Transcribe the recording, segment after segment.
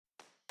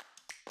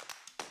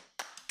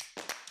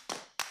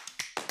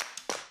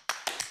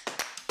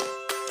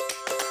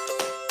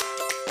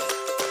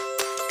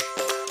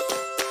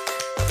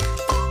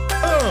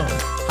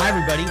Hi,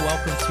 everybody.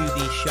 Welcome to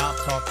the Shop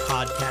Talk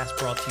podcast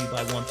brought to you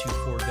by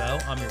 124 Go.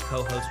 I'm your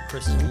co-host,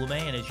 Chris Zulame,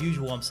 and as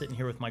usual, I'm sitting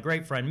here with my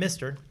great friend,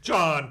 Mr.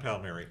 John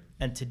Palmieri.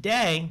 And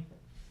today,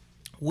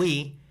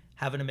 we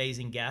have an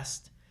amazing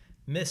guest,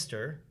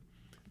 Mr.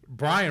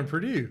 Brian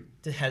Purdue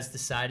has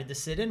decided to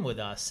sit in with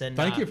us. And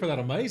Thank you for that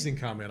amazing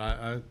comment.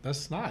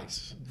 That's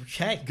nice.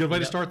 Hey, Good way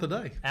to start the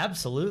day.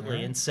 Absolutely.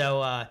 Right. And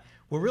so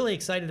we're really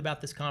excited about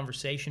this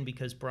conversation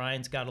because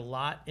Brian's got a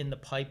lot in the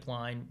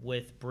pipeline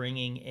with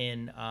bringing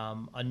in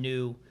a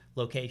new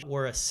location.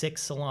 We're a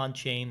 6-salon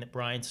chain that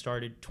Brian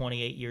started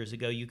 28 years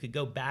ago. You could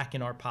go back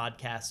in our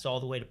podcasts all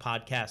the way to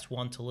podcast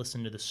 1 to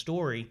listen to the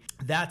story.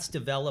 That's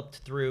developed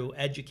through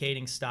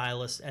educating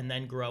stylists and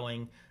then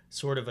growing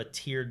sort of a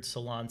tiered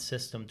salon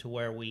system to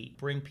where we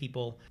bring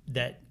people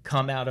that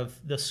come out of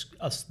the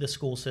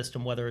school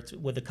system, whether it's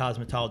with a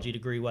cosmetology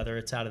degree, whether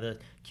it's out of the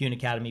Kuhn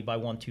Academy by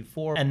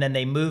 124, and then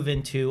they move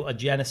into a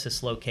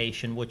Genesis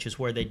location, which is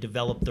where they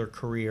develop their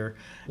career.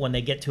 When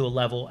they get to a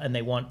level and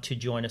they want to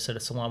join us at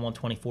a Salon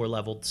 124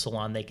 level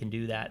salon, they can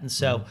do that. And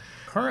so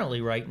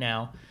currently right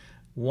now,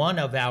 one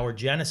of our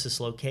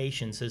Genesis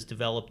locations has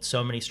developed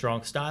so many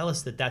strong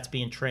stylists that's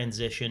being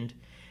transitioned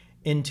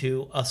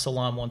into a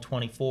Salon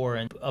 124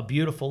 and a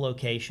beautiful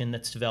location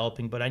that's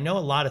developing. But I know a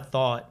lot of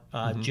thought,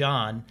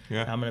 John,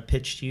 I'm going to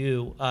pitch to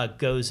you,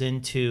 goes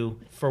into,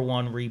 for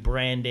one,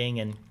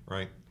 rebranding and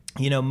Right.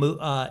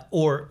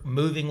 Or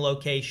moving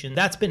location.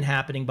 That's been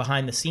happening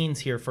behind the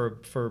scenes here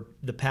for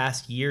the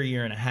past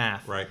year and a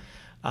half. Right.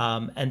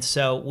 And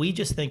so we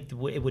just think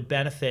it would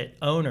benefit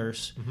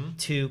owners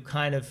to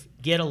kind of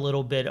get a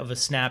little bit of a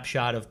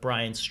snapshot of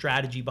Brian's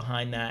strategy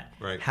behind that,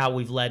 Right. how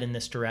we've led in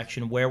this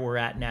direction, where we're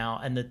at now,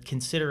 and the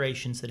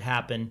considerations that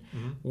happen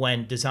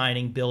when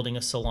designing, building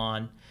a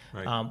salon.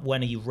 Right.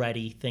 When are you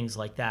ready? Things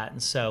like that.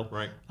 And so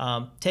Right.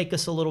 take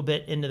us a little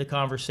bit into the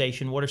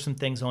conversation. What are some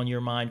things on your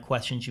mind,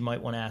 questions you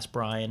might want to ask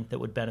Brian that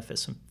would benefit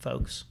some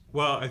folks?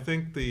 Well, I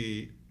think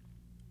the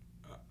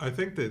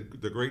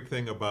great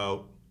thing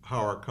about how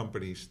our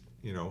company,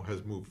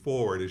 has moved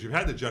forward is you've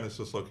had the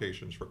Genesis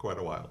locations for quite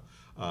a while.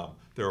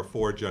 There are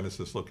 4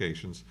 Genesis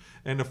locations,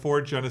 and the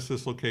 4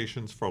 Genesis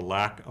locations, for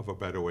lack of a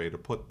better way to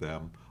put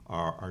them,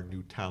 are our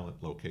new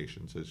talent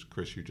locations. As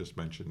Chris, you just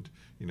mentioned,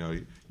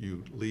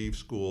 you leave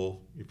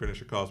school, you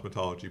finish a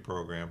cosmetology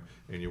program,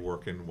 and you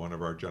work in one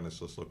of our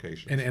Genesis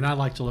locations. And I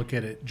like to look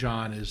at it,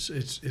 John, is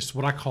it's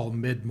what I call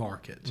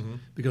mid-market,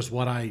 because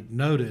what I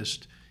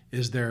noticed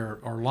is there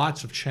are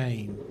lots of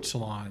chain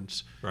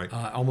salons, Right.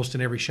 Almost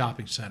in every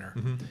shopping center,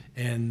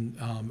 and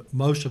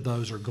most of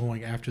those are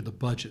going after the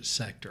budget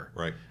sector.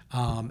 Right.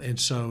 And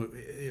so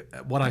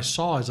what I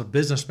saw as a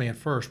businessman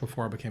first,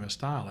 before I became a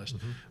stylist,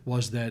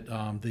 was that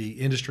the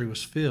industry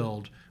was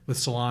filled with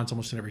salons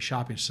almost in every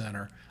shopping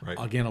center. Right.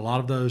 Again, a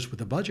lot of those with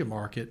the budget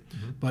market,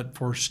 but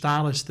for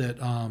stylists that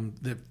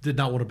did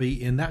not want to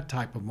be in that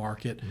type of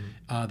market,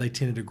 they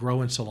tended to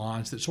grow in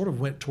salons that sort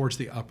of went towards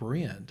the upper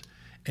end.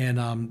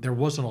 And there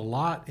wasn't a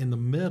lot in the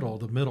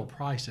middle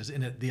prices.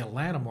 In the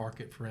Atlanta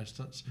market, for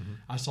instance,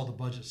 I saw the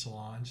budget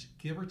salons,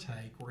 give or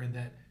take, were in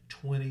that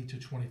 $20 to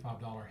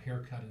 $25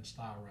 haircut and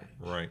style range.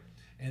 Right.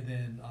 And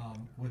then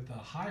with the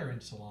higher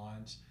end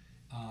salons,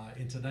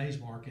 in today's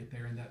market,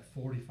 they're in that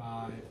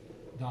 $45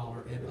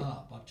 and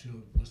up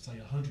to, let's say,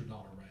 $100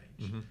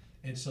 range.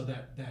 And so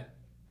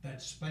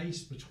that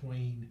space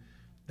between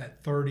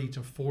that $30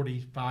 to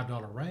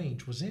 $45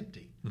 range was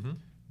empty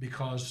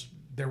because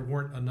there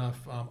weren't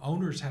enough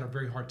owners had a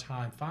very hard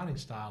time finding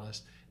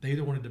stylists. They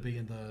either wanted to be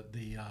in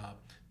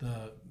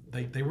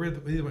they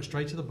either went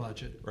straight to the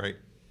budget, Right.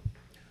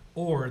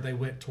 or they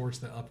went towards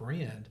the upper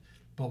end.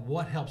 But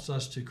what helps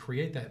us to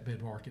create that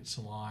mid-market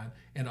salon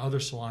and other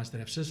salons that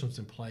have systems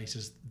in place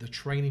is the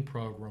training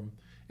program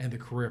and the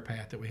career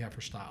path that we have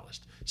for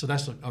stylists. So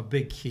that's a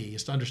big key,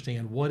 is to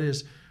understand what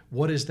is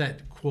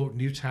that, quote,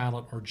 new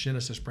talent or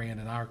Genesis brand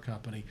in our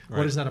company. Right.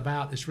 What is that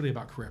about? It's really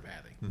about career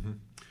pathing.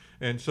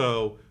 And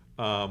so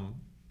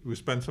we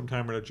spend some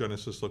time at a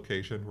Genesis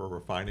location where we're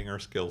refining our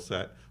skill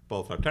set,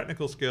 both our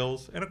technical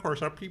skills and, of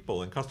course, our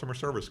people and customer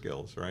service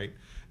skills, right?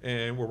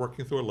 And we're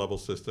working through a level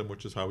system,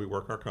 which is how we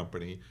work our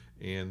company.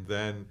 And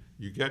then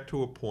you get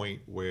to a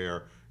point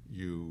where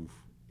you've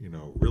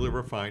really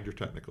refined your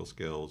technical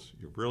skills.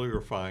 You've really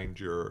refined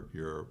your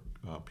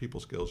people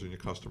skills and your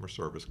customer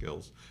service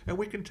skills. And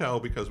we can tell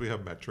because we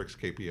have metrics,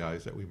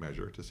 KPIs that we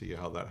measure to see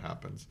how that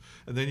happens.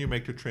 And then you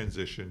make the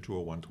transition to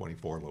a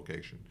 124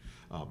 location.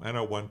 And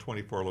our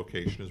 124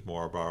 location is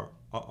more of our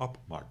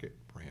upmarket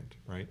brand,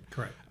 right?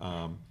 Correct.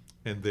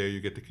 And there you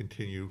get to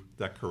continue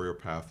that career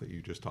path that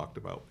you just talked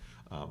about.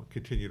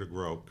 Continue to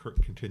grow,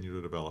 continue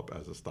to develop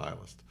as a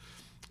stylist.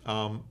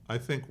 I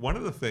think one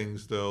of the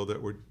things, though,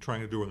 that we're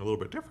trying to do a little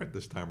bit different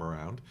this time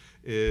around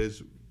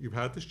is you've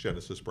had this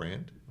Genesis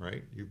brand,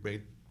 right? You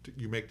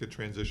make the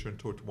transition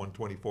to a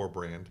 124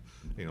 brand,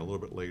 a little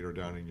bit later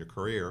down in your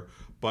career.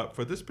 But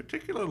for this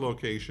particular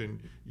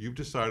location, you've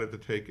decided to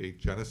take a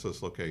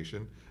Genesis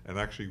location and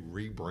actually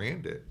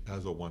rebrand it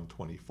as a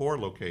 124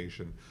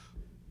 location.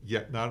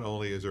 Yet not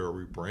only is there a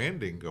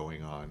rebranding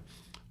going on,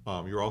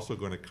 you're also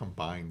going to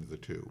combine the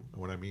two.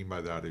 And what I mean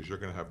by that is you're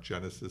going to have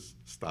Genesis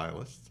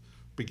stylists,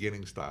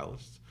 beginning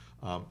stylists,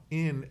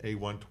 in a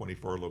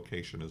 124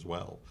 location as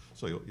well.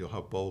 So you'll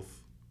have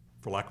both,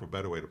 for lack of a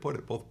better way to put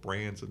it, both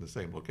brands in the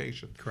same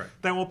location. Correct.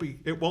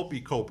 It won't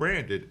be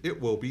co-branded. It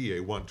will be a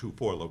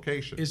 124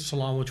 location. It's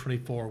Salon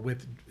 124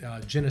 with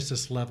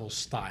Genesis level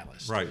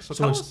stylists. Right. So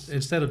So tell us.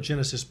 instead of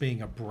Genesis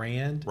being a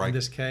brand Right. in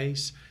this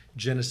case,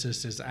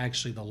 Genesis is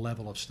actually the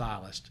level of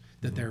stylist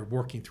that they're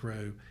working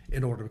through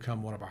in order to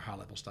become one of our high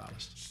level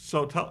stylists.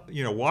 So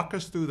walk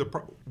us through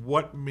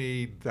what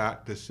made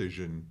that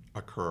decision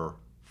occur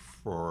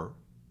for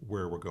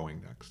where we're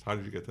going next. How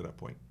did you get to that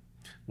point?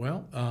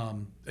 Well,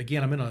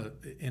 again, I'm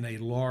in a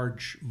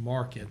large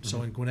market.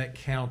 So in Gwinnett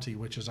County,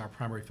 which is our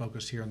primary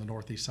focus here on the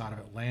northeast side of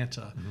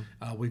Atlanta,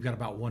 we've got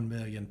about 1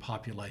 million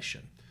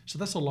population. So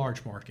that's a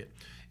large market.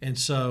 And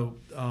so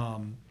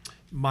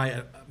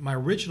my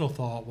original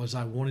thought was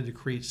I wanted to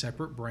create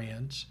separate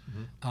brands,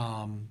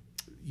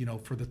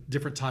 for the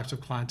different types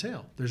of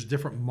clientele. There's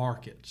different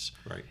markets.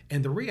 Right.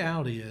 And the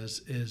reality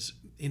is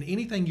in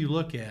anything you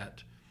look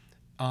at,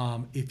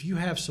 if you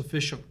have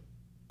sufficient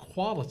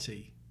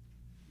quality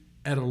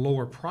at a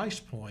lower price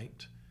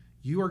point,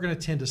 you are going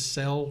to tend to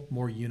sell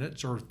more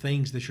units or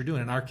things that you're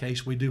doing. In our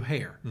case, we do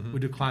hair. We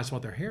do clients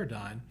want their hair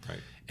done. Right.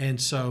 And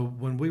so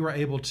when we were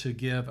able to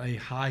give a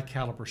high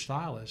caliber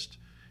stylist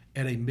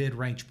at a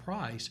mid-range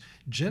price,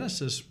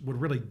 Genesis would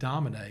really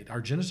dominate.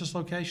 Our Genesis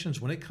locations,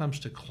 when it comes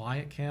to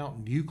client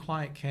count, new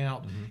client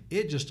count,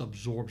 it just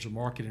absorbs the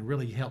market and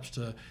really helps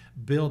to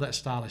build that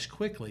stylist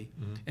quickly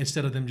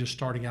instead of them just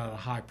starting out at a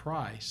high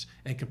price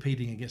and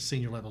competing against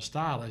senior level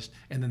stylists,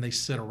 and then they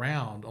sit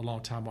around a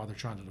long time while they're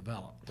trying to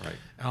develop. Right.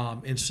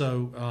 And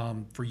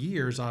so for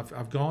years,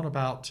 I've gone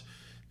about,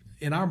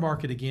 in our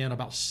market again,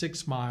 about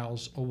 6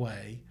 miles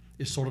away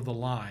is sort of the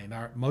line.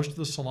 Most of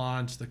the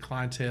salons, the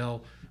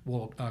clientele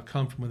will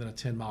come from within a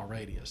 10-mile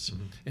radius.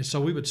 And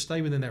so we would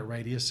stay within that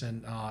radius,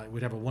 and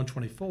we'd have a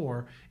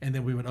 124, and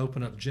then we would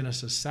open up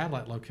Genesis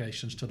satellite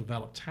locations to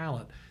develop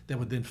talent that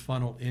would then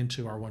funnel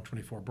into our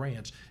 124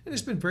 brands. And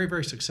it's been very,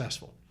 very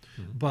successful.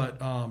 But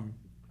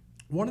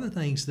one of the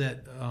things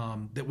that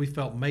we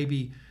felt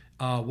maybe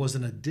was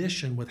an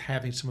addition with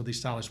having some of these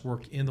stylists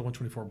work in the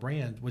 124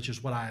 brand, which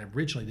is what I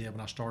originally did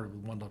when I started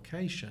with one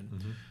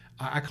location.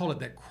 I call it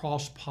that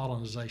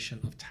cross-pollination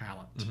of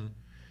talent.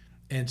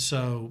 And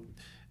so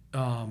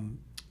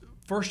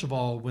first of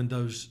all, when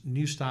those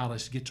new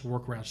stylists get to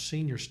work around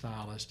senior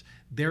stylists,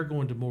 they're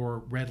going to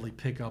more readily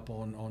pick up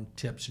on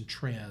tips and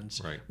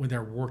trends when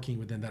they're working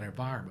within that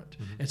environment.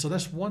 And so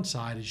that's one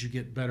side, is you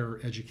get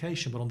better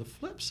education. But on the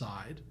flip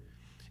side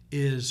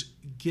is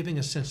giving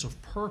a sense of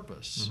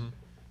purpose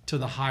to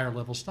the higher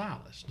level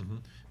stylist.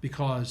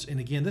 Because,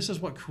 and again, this is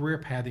what career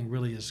pathing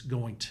really is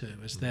going to,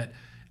 is that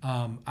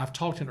I've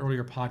talked in an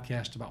earlier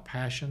podcast about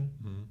passion.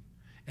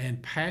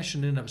 And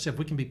passion in and of itself,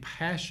 we can be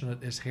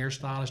passionate as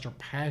hairstylists or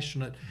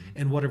passionate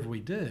in whatever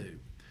we do,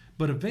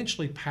 but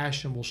eventually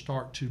passion will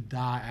start to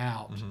die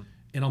out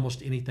in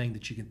almost anything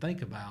that you can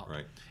think about.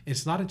 Right.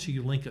 It's not until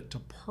you link it to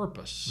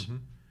purpose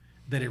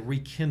that it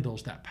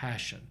rekindles that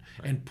passion.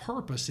 And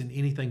purpose in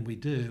anything we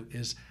do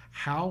is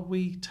how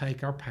we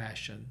take our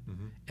passion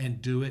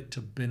and do it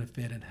to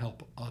benefit and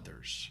help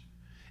others.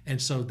 And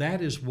so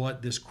that is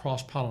what this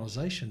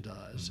cross-pollination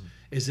does,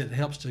 is it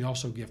helps to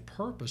also give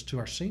purpose to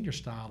our senior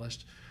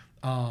stylists,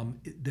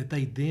 that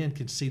they then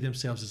can see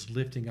themselves as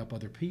lifting up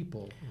other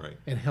people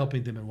and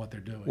helping them in what they're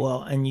doing.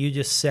 Well, and you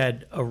just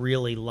said a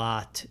really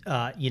lot,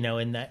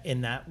 in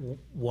that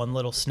one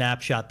little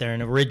snapshot there.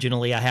 And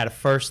originally I had a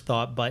first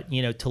thought, but,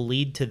 to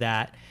lead to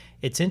that,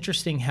 it's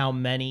interesting how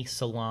many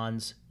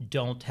salons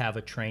don't have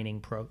a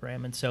training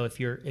program. And so if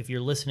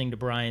you're listening to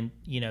Brian,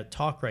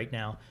 talk right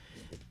now,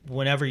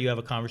 whenever you have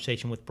a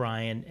conversation with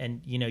Brian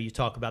and you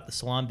talk about the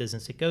salon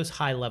business, it goes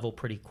high level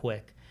pretty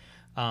quick.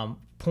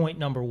 Point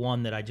number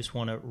one that I just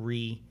want to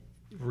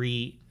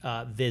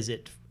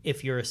revisit,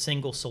 if you're a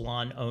single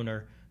salon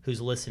owner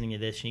who's listening to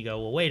this and you go,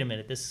 well, wait a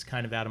minute, this is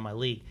kind of out of my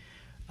league.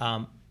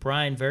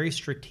 Brian very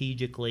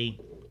strategically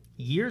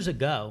years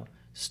ago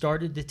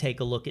started to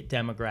take a look at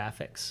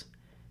demographics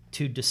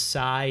to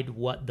decide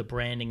what the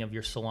branding of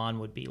your salon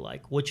would be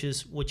like, which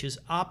is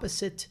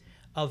opposite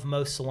of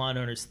most salon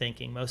owners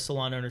thinking. Most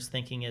salon owners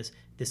thinking is,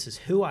 this is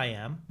who I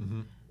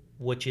am,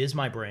 which is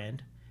my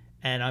brand,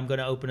 and I'm going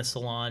to open a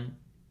salon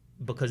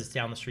because it's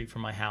down the street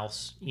from my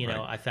house.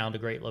 I found a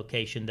great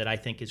location that I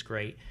think is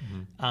great,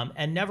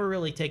 and never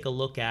really take a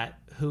look at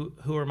who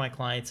are my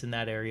clients in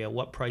that area,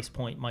 what price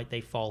point might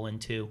they fall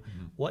into,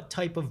 what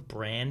type of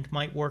brand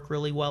might work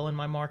really well in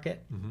my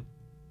market.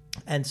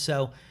 And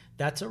so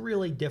that's a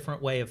really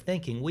different way of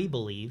thinking, we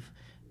believe,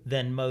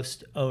 than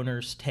most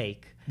owners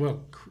take.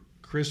 Well,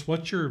 Chris,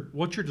 what you're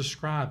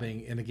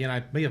describing, and again,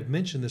 I may have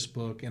mentioned this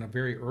book in a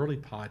very early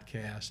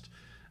podcast,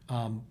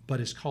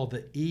 but it's called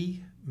The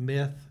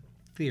E-Myth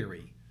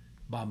Theory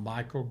by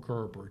Michael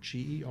Gerber,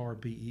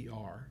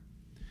 Gerber.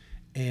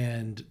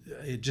 And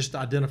it just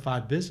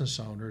identified business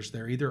owners.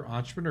 They're either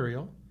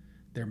entrepreneurial,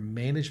 they're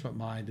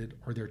management-minded,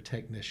 or they're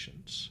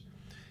technicians.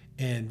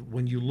 And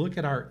when you look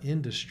at our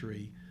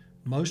industry,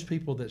 most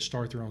people that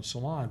start their own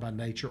salon by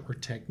nature are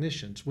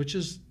technicians, which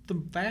is the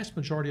vast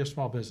majority of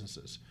small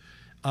businesses.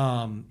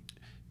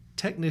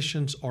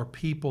 Technicians are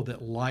people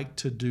that like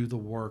to do the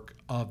work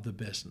of the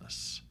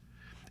business.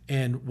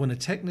 And when a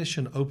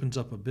technician opens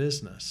up a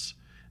business,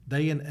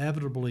 they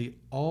inevitably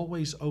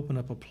always open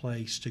up a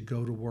place to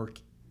go to work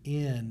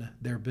in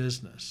their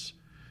business,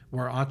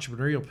 where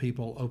entrepreneurial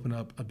people open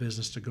up a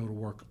business to go to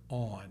work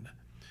on.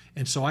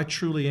 And so I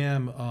truly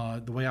am,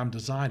 the way I'm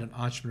designed, an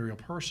entrepreneurial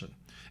person.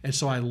 And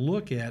so I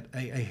look at a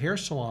hair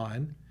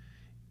salon.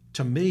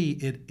 To me,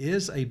 it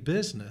is a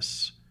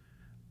business,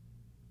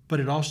 but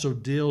it also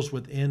deals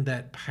within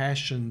that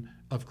passion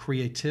of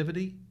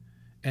creativity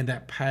and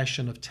that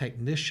passion of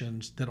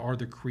technicians that are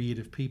the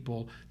creative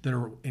people that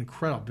are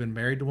incredible. I've been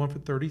married to one for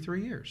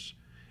 33 years.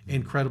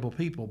 Incredible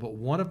people. But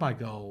one of my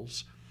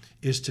goals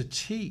is to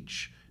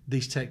teach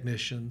these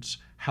technicians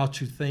how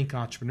to think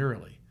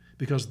entrepreneurially.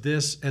 Because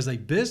this, as a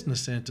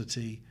business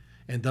entity,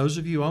 and those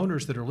of you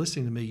owners that are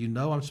listening to me, you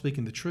know I'm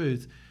speaking the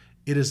truth,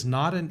 it is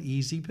not an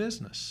easy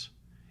business.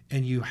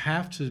 And you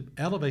have to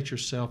elevate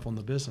yourself on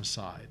the business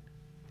side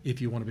if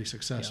you want to be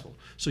successful.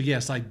 Yeah. So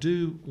yes, I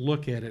do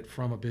look at it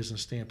from a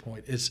business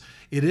standpoint.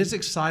 It is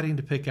exciting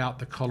to pick out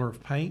the color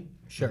of paint,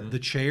 sure, the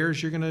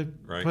chairs you're going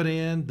to put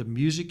in, the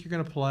music you're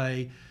going to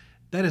play.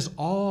 That is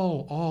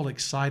all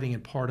exciting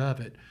and part of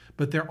it.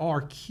 But there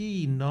are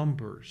key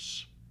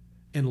numbers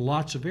in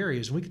lots of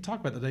areas. And we can talk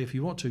about that today if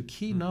you want to.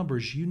 Key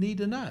numbers you need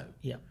to know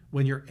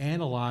when you're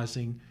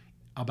analyzing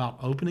about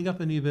opening up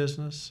a new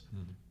business,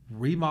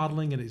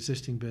 remodeling an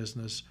existing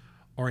business,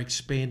 or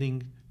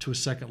expanding to a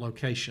second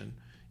location.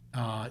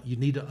 You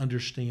need to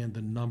understand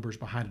the numbers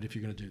behind it if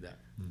you're going to do that.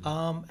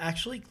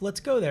 Actually,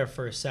 let's go there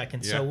for a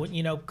second. Yeah.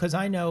 So, because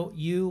I know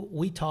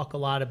we talk a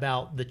lot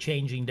about the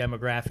changing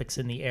demographics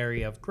in the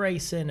area of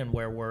Grayson and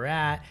where we're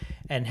at,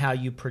 and how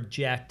you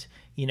project,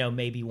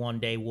 maybe one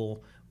day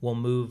we'll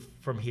move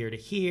from here to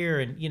here,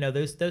 and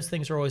those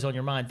things are always on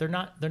your mind. They're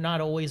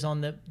not always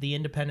on the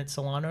independent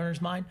salon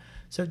owner's mind.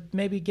 So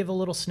maybe give a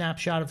little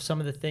snapshot of some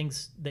of the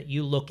things that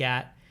you look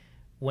at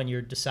when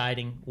you're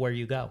deciding where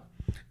you go.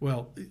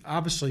 Well,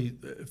 obviously,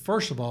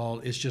 first of all,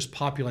 it's just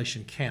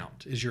population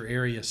count. Is your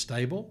area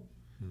stable?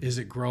 Is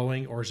it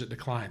growing, or is it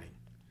declining?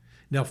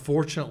 Now,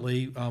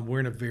 fortunately,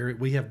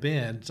 we have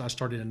been, since I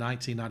started in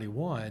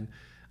 1991,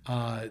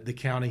 the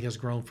county has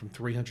grown from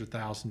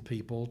 300,000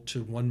 people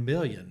to 1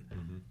 million.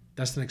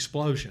 That's an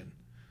explosion.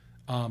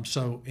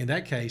 So in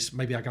that case,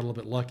 maybe I got a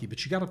little bit lucky,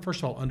 but you got to first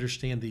of all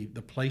understand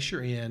the place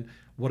you're in.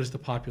 What is the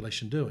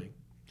population doing?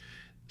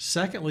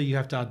 Secondly, you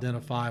have to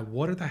identify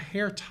what are the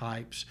hair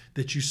types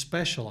that you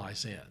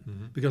specialize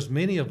in, because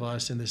many of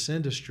us in this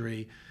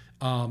industry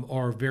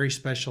are very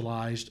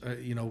specialized,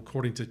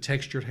 according to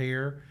textured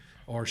hair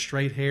or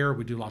straight hair.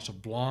 We do lots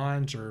of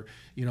blondes or,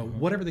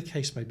 whatever the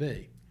case may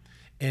be.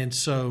 And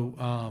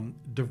so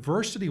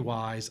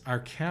diversity-wise,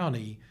 our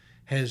county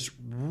has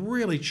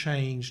really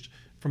changed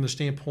from the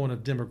standpoint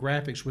of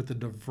demographics with the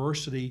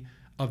diversity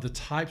of the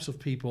types of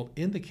people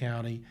in the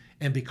county,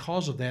 and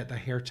because of that, the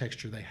hair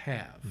texture they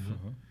have.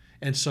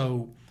 And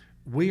so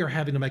we are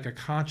having to make a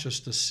conscious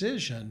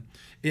decision.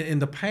 In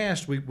the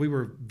past, we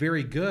were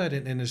very good,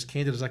 and as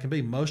candid as I can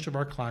be, most of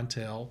our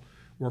clientele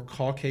were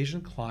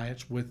Caucasian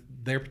clients with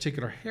their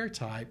particular hair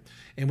type,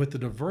 and with the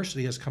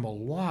diversity has come a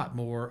lot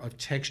more of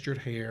textured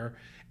hair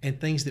and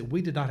things that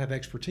we did not have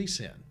expertise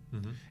in.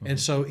 And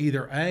so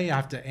either A, I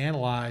have to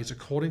analyze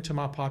according to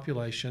my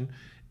population,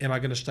 am I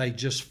going to stay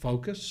just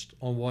focused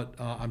on what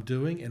I'm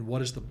doing and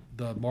what is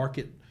the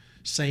market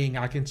saying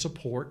I can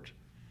support,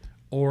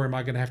 or am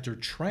I going to have to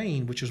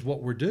train, which is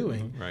what we're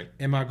doing? Right.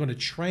 Am I going to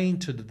train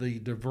to the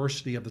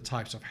diversity of the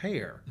types of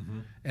hair?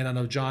 And I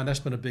know, John, that's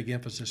been a big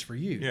emphasis for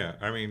you. Yeah,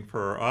 I mean,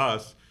 for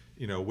us,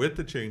 with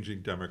the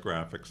changing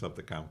demographics of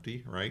the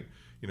county, right?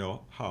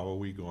 How are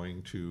we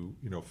going to,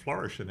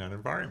 flourish in that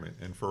environment?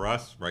 And for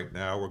us right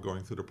now, we're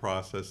going through the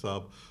process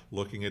of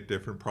looking at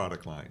different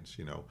product lines.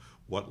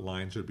 What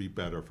lines would be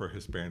better for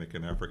Hispanic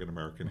and African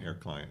American hair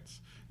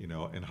clients,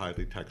 and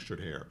highly textured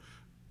hair.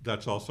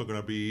 That's also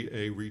going to be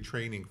a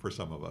retraining for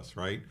some of us,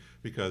 right?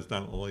 Because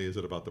not only is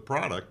it about the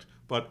product,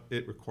 but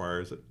it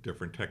requires a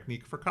different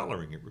technique for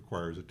coloring. It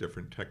requires a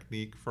different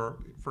technique for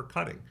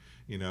cutting,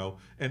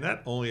 and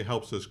that only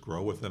helps us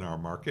grow within our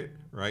market,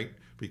 right?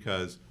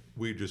 Because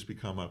we just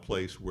become a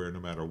place where no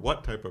matter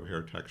what type of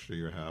hair texture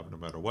you have, no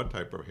matter what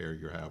type of hair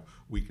you have,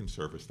 we can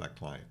service that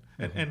client.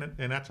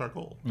 And that's our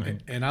goal. Right?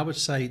 And I would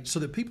say, so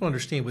that people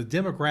understand, with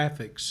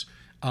demographics,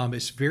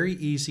 it's very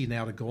easy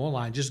now to go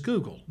online, just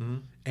Google,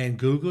 and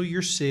Google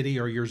your city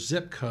or your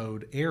zip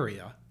code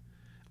area.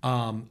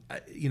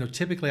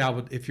 Typically I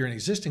would, if you're an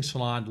existing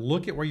salon,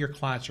 look at where your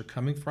clients are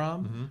coming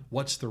from,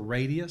 what's the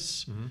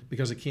radius,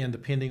 because again,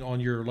 depending on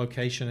your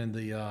location and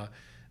the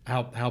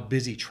how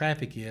busy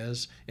traffic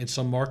is, in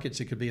some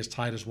markets it could be as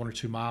tight as 1 or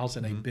 2 miles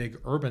in a big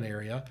urban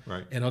area.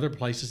 Right. In other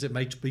places it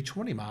may be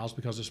 20 miles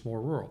because it's more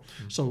rural.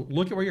 So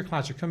look at where your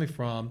clients are coming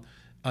from.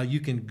 You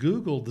can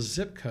Google the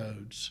zip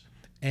codes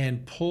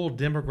and pull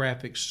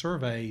demographic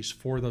surveys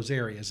for those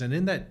areas. And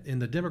in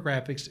the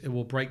demographics, it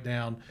will break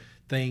down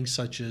things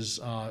such as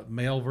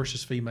male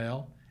versus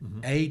female,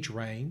 age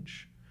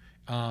range,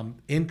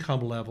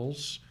 income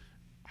levels,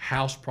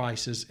 house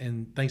prices,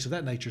 and things of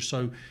that nature.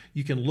 So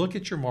you can look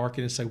at your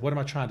market and say, what am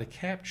I trying to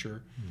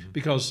capture?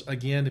 Because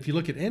again, if you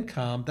look at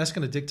income, that's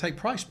going to dictate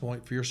price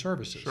point for your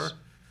services. Sure.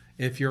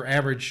 If your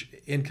average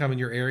income in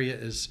your area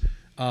is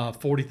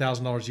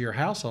 $40,000 a year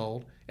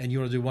household, and you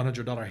want to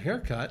do $100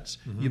 haircuts,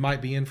 you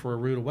might be in for a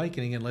rude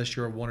awakening unless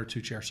you're a 1 or 2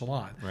 chair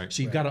salon. Right.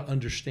 So you've got to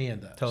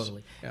understand those.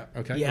 Totally. Yeah.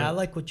 Okay. Yeah, I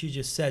like what you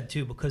just said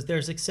too, because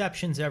there's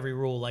exceptions every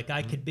rule. Like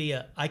I can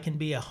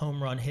be a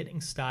home run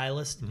hitting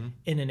stylist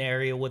in an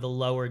area with a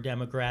lower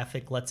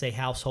demographic, let's say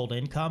household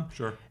income.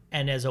 Sure.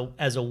 And as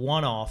a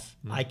one-off,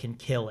 I can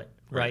kill it.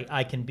 Right.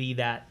 I can be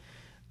that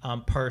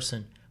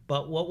person.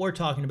 But what we're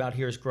talking about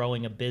here is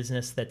growing a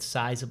business that's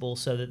sizable,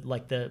 so that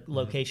like the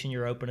location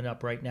you're opening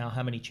up right now,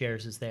 how many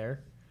chairs is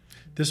there?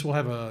 This will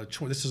have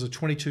this is a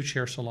 22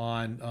 chair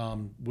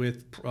salon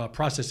with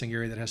processing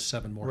area that has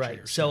 7 more Right.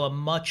 chairs. So a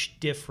much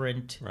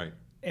different Right.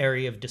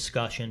 area of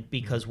discussion,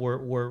 because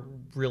we're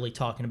really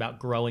talking about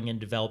growing and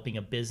developing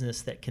a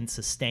business that can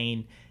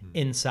sustain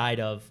inside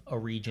of a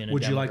region.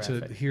 Would you like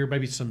to hear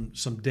maybe some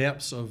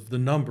depths of the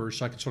numbers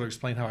so I can sort of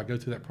explain how I go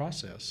through that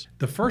process?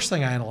 The first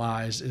thing I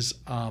analyze is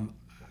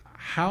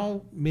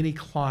how many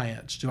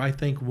clients do I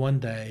think one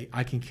day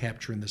I can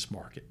capture in this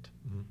market?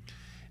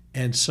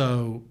 And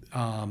so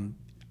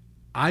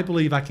I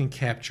believe I can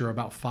capture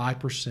about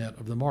 5%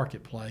 of the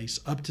marketplace,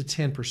 up to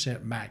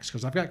 10% max,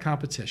 because I've got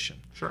competition.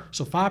 Sure.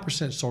 So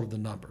 5% is sort of the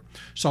number.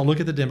 So I look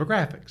at the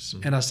demographics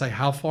and I say,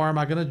 how far am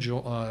I going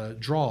to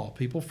draw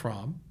people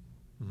from?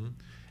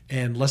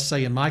 And let's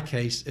say in my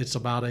case,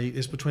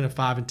 it's between a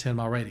 5 and 10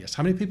 mile radius.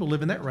 How many people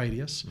live in that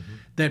radius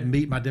that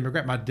meet my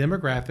demographic? My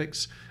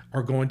demographics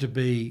are going to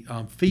be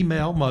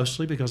female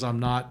mostly, because I'm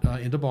not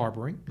into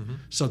barbering.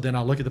 So then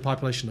I look at the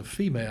population of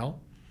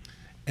female.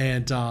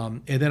 And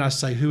then I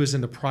say who is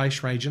in the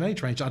price range and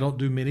age range. I don't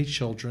do many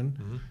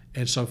children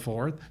and so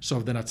forth. So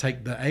then I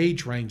take the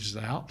age ranges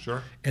out.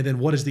 Sure. And then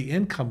what is the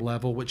income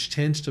level, which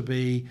tends to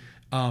be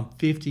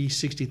 50,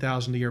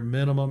 60,000 a year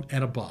minimum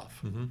and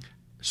above.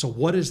 So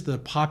what is the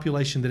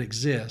population that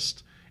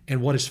exists,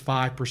 and what is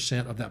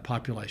 5% of that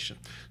population?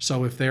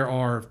 So if there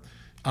are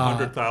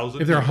 100,000.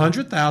 If there are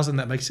 100,000,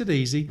 that makes it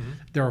easy.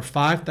 There are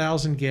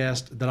 5,000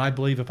 guests that I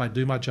believe if I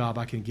do my job,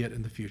 I can get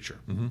in the future.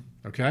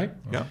 Okay?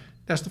 Yeah.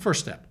 That's the first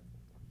step.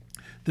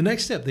 The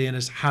next step then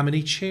is how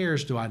many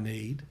chairs do I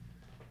need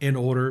in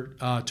order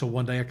to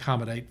one day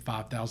accommodate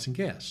 5,000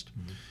 guests?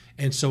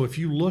 And so if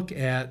you look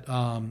at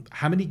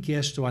how many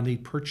guests do I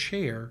need per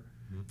chair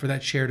for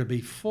that chair to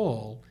be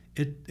full,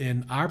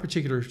 in our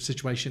particular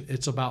situation,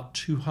 it's about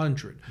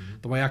 200.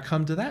 The way I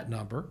come to that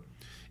number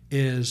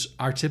is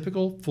our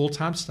typical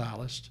full-time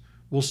stylist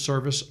will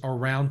service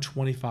around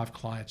 25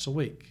 clients a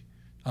week,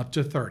 up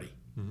to 30.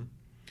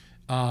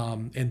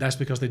 And that's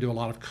because they do a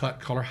lot of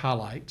cut, color,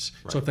 highlights.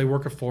 Right. So if they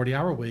work a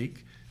 40-hour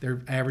week,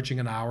 they're averaging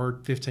an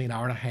hour, 15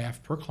 hour and a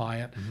half per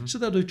client. So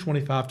they'll do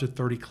 25 to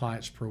 30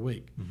 clients per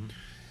week.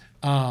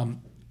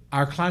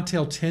 Our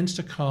clientele tends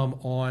to come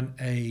on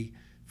a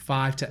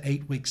 5 to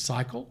 8 week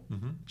cycle.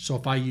 So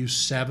if I use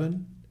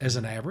 7 as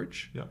an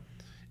average,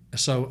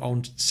 so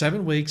on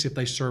 7 weeks, if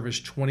they service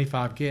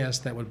 25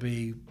 guests, that would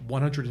be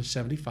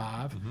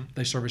 175. If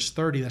they service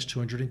 30, that's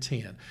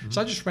 210.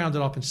 So I just round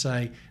it up and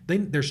say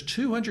there's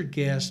 200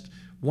 guests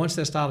once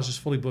that stylist is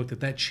fully booked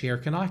that chair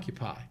can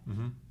occupy.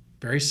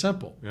 Very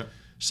simple.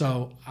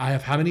 So I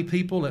have how many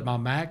people at my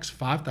max?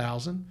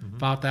 5,000.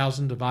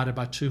 5,000 divided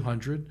by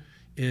 200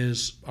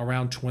 is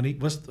around 20.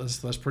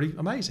 That's pretty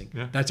amazing.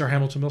 That's our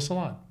Hamilton Mill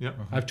Salon.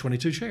 I have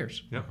 22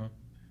 chairs.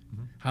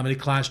 How many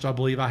clients do I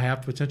believe I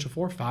have potential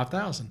for?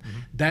 5,000.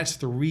 That's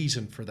the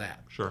reason for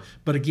that. Sure.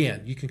 But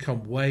again, you can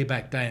come way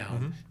back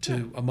down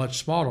to a much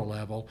smaller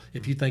level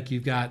if you think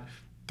you've got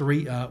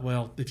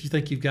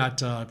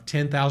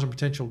 10,000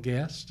 potential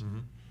guests.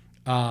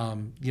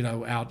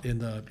 Out in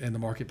the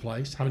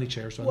marketplace. How many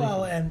chairs do I need?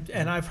 Well,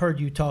 and I've heard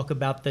you talk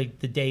about the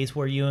days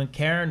where you and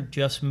Karen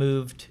just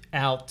moved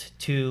out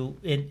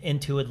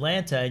into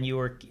Atlanta, and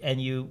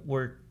you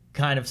were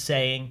kind of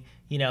saying,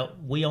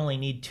 we only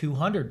need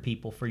 200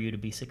 people for you to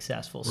be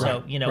successful.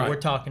 So, we're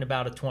talking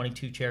about a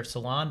 22 chair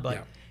salon,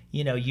 but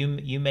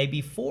you may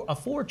be a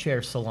 4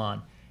 chair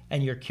salon,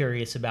 and you're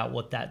curious about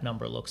what that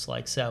number looks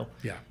like. So,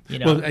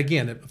 well,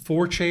 again, at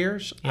 4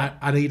 chairs,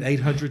 I need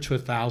 800 to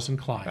 1,000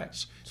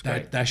 clients.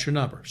 Right. That's your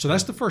number. So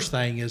that's the first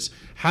thing is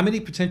how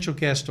many potential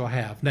guests do I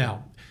have?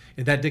 Now,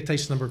 and that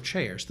dictates the number of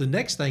chairs. The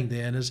next thing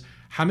then is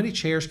how many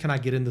chairs can I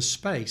get in the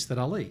space that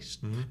I leased?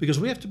 Because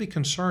we have to be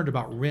concerned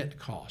about rent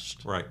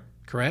cost. Right.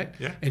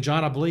 Correct? Yeah. And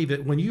John, I believe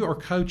that when you are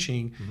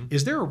coaching,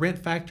 is there a rent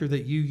factor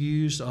that you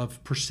use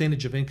of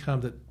percentage of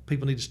income that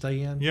people need to stay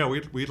in? Yeah,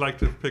 we'd like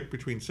to pick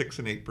between 6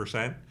 and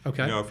 8%.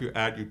 Okay. If you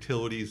add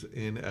utilities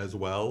in as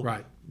well,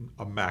 right,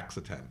 a max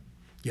of 10.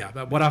 Yeah,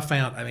 but what I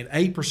found, I mean,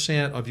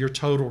 8% of your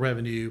total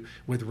revenue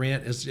with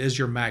rent is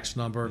your max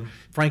number. Mm-hmm.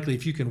 Frankly,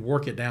 if you can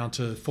work it down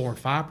to 4 and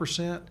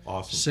 5%,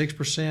 Awesome.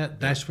 6%,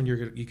 that's when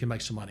you can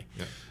make some money.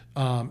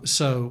 Yeah.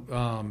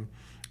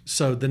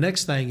 So the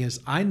next thing is,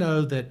 I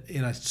know that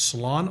in a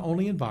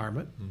salon-only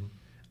environment, Mm-hmm.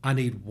 I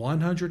need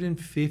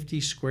 150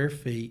 square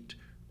feet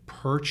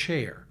per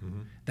chair.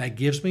 Mm-hmm. That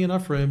gives me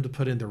enough room to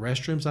put in the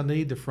restrooms I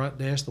need, the front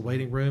desk, the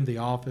waiting room, the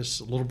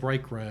office, a little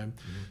break room.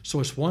 Mm-hmm. So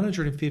it's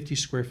 150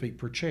 square feet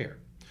per chair.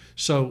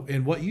 So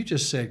in what you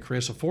just said,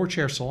 Chris, a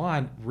 4-chair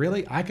salon,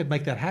 really, I could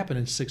make that happen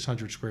in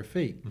 600 square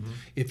feet. Mm-hmm.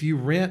 If you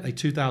rent a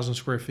 2,000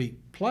 square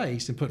feet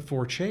place and put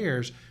 4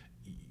 chairs,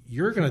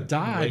 you're going to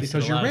die Wasted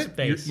because a your lot of rent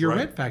space. your Right.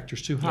 rent factor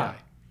is too Yeah.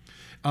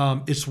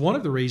 high. It's one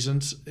of the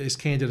reasons, as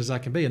candid as I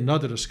can be,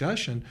 another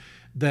discussion,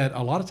 that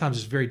a lot of times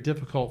it's very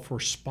difficult for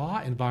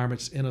spa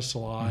environments in a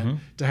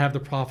salon to have the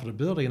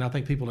profitability. And I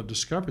think people have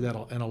discovered that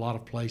in a lot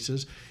of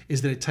places,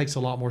 is that it takes a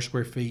lot more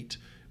square feet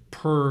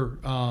per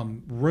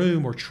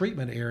room or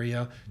treatment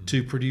area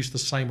to produce the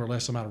same or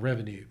less amount of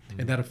revenue.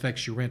 And that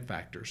affects your rent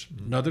factors.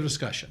 Another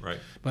discussion. Right.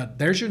 But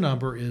there's your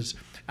number. Is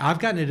I've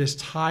gotten it as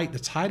tight. The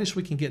tightest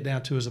we can get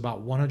down to is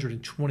about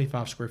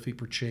 125 square feet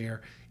per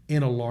chair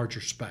in a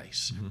larger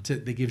space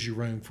that gives you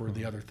room for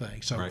the other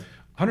thing. So Right.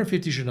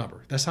 150 is your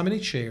number. That's how many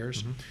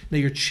chairs. Now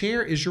your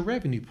chair is your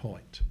revenue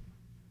point.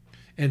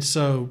 And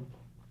so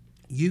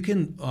you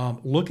can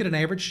look at an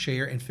average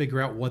chair and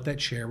figure out what that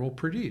chair will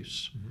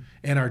produce.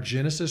 And our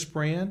Genesis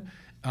brand,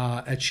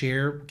 a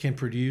chair can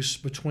produce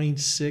between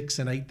 $6,000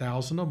 and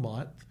 $8,000 a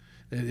month.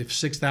 If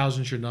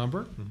 6,000 is your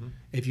number,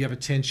 if you have a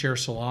 10-chair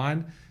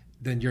salon,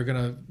 then you're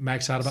going to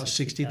max out about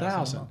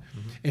 60,000.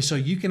 And so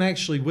you can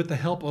actually, with the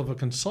help of a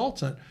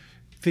consultant,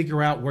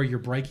 figure out where your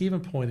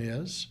break-even point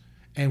is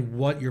and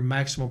what your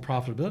maximum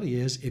profitability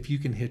is if you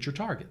can hit your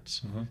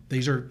targets.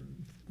 These are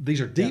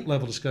deep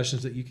level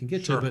discussions that you can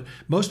get Sure. to, but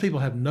most people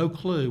have no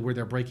clue where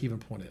their break-even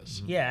point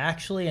is. Yeah,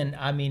 actually, and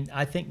I mean,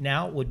 I think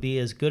now would be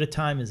as good a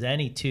time as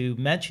any to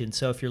mention.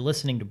 So if you're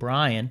listening to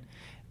Brian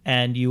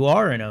and you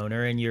are an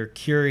owner and you're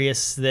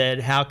curious that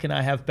how can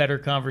I have better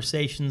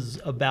conversations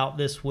about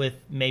this with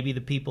maybe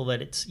the people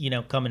that it's,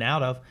 coming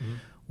out of,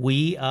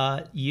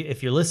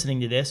 if you're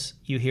listening to this,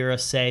 you hear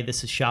us say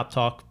this is Shop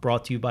Talk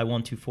brought to you by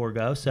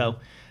 124Go. So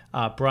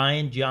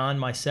Brian, John,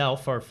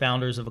 myself are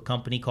founders of a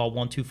company called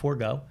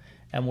 124Go,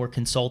 and we're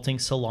consulting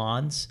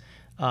salons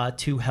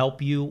to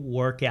help you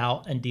work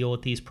out and deal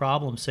with these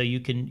problems. So you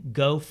can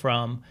go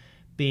from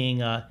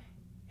being a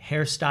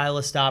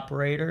hairstylist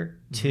operator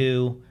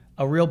to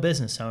a real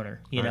business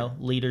owner,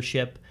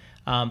 leadership.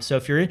 So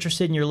if you're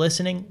interested and you're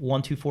listening,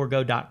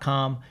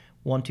 124go.com,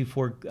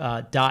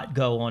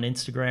 124.go on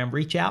Instagram.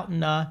 Reach out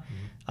and,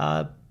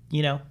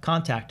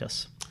 contact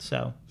us.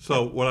 So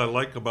what I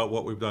like about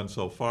what we've done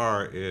so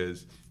far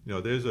is,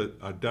 there's a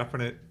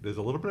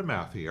little bit of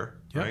math here,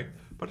 Yep. right?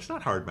 But it's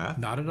not hard math.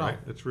 Not at all. Right?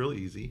 It's real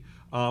easy.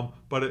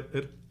 But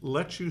it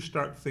lets you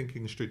start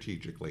thinking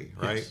strategically,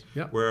 right? Yes.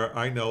 Yep. Where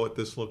I know at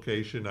this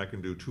location I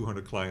can do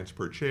 200 clients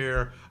per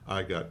chair.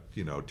 I got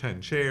 10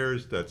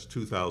 chairs. That's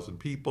 2,000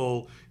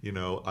 people.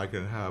 I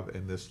can have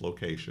in this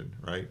location,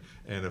 right?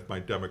 And if my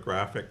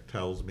demographic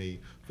tells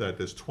me that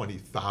there's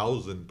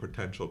 20,000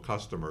 potential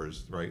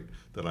customers, right,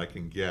 that I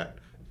can get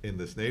in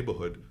this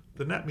neighborhood,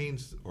 then that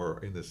means, or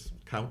in this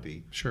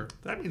county, Sure.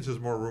 that means there's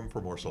more room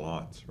for more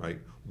salons, right?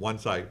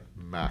 Once I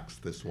max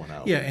this one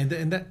out. Yeah, and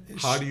that.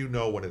 How do you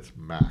know when it's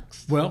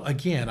maxed? Well,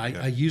 again,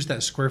 I use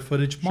that square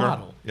footage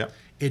model. Yep.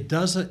 It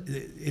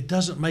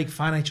doesn't make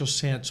financial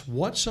sense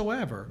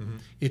whatsoever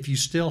if you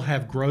still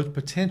have growth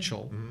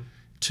potential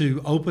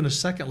to open a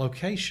second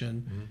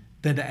location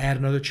than to add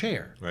another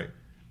chair. Right.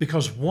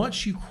 Because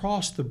once you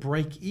cross the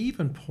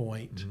break-even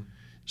point,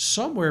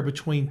 somewhere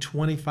between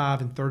 25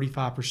 and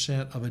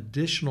 35% of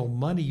additional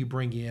money you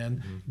bring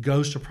in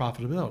goes to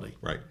profitability.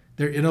 Right.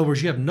 In other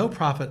words, you have no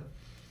profit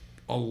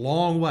a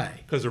long way.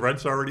 Because the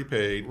rent's already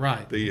paid.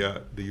 Right.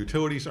 The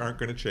utilities aren't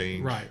going to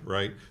change. Right.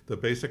 Right. The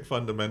basic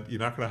you're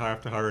not going to have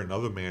to hire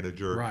another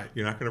manager. Right.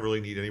 You're not going to really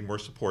need any more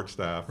support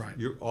staff. Right.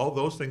 All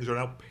those things are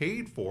now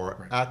paid for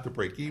Right. at the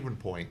break-even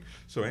point.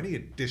 So any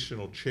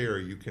additional chair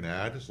you can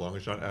add, as long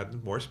as you're not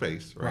adding more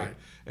space, right? Right.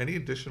 Any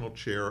additional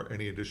chair,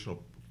 any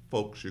additional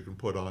folks you can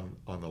put on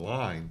the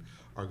line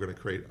are going to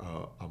create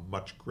a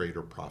much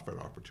greater profit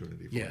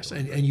opportunity for Yes, you.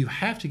 and you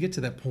have to get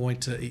to that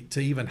point to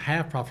even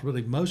have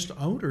profitability. Most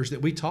owners that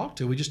we talk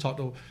to, we just talked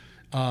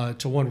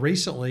to one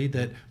recently,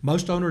 that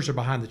most owners are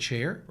behind the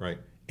chair. Right.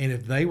 And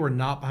if they were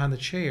not behind the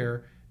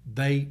chair,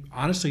 they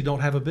honestly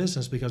don't have a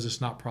business because it's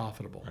not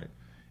profitable. Right.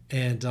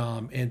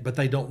 But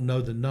they don't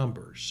know the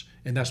numbers,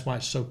 and that's why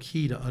it's so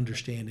key to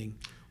understanding.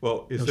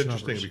 Well, it's those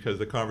interesting numbers. because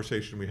the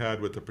conversation we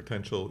had with the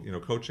potential,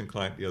 coaching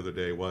client the other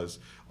day was,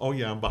 "Oh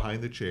yeah, I'm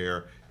behind the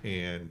chair,"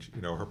 and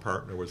her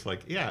partner was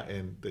like, "Yeah,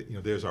 and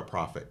there's our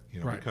profit,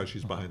 Right. because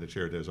she's behind the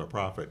chair, there's our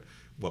profit."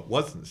 what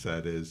wasn't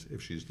said is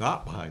if she's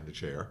not behind the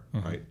chair,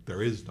 right,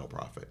 there is no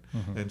profit.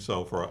 And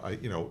so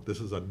this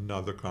is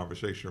another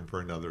conversation for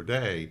another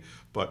day,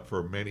 but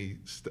for many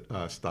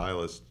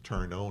stylists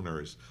turned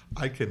owners,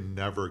 I can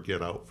never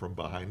get out from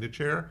behind the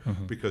chair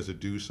because to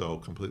do so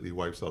completely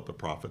wipes out the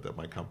profit that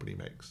my company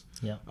makes.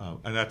 Yeah.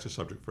 And that's a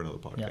subject for another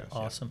podcast. Yeah,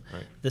 awesome.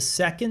 Right. The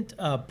second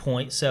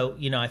point, so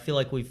I feel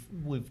like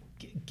we've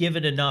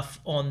given enough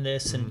on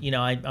this, and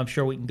I'm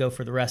sure we can go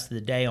for the rest of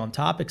the day on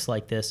topics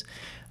like this.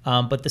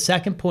 But the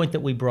second point that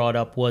we brought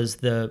up was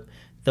the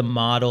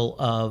model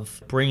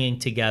of bringing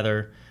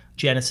together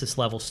Genesis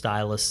level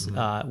stylists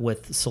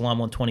with Salon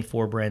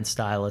 124 brand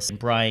stylists. And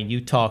Brian,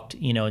 you talked,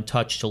 and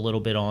touched a little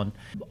bit on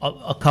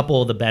a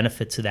couple of the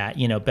benefits of that.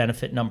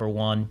 Benefit number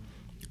one,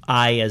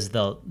 I as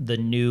the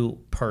new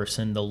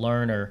person, the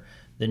learner,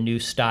 the new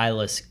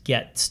stylist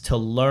gets to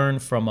learn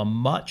from a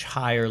much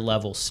higher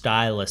level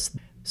stylist.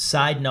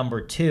 Side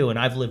number two, and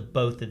I've lived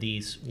both of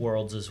these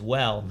worlds as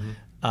well.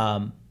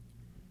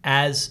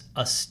 As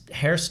a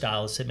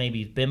hairstylist that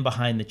maybe been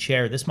behind the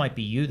chair, this might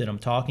be you that I'm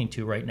talking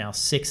to right now,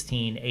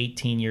 16,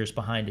 18 years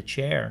behind a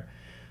chair.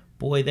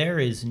 Boy, there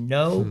is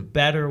no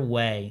better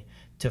way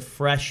to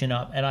freshen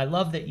up. And I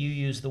love that you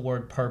use the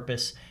word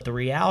purpose. The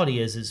reality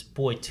is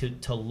boy,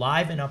 to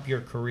liven up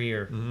your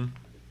career,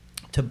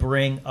 to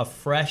bring a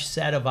fresh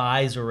set of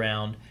eyes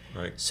around.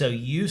 Right. So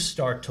you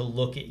start to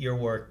look at your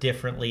work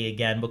differently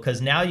again,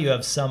 because now you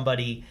have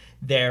somebody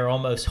there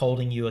almost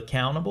holding you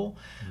accountable.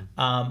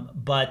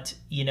 But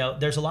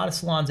there's a lot of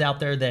salons out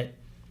there that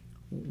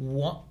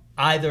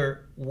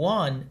either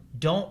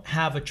don't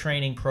have a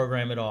training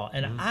program at all,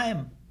 and I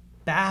am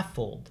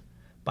baffled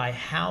by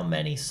how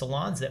many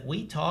salons that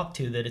we talk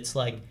to that it's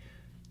like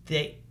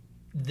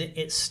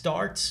it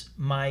starts,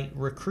 my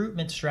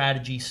recruitment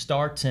strategy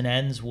starts and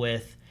ends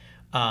with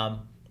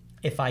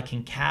if I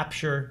can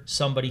capture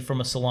somebody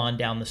from a salon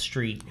down the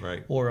street,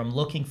 right, or I'm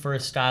looking for a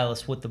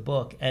stylist with the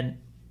book. And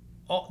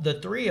the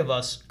three of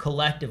us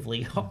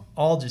collectively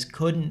all just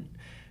couldn't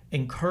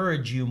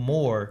encourage you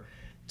more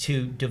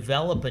to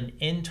develop an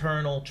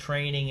internal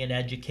training and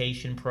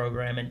education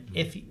program. And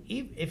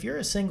if you're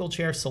a single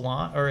chair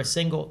salon, or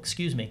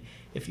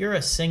if you're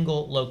a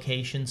single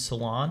location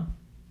salon,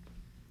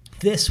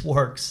 this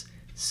works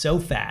so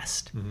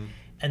fast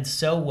and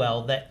so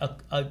well that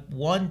a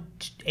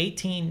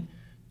 18,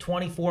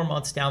 24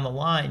 months down the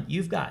line,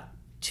 you've got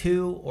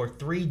 2 or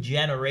 3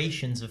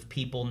 generations of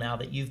people now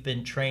that you've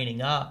been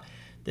training up.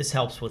 This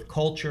helps with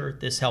culture.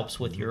 This helps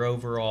with your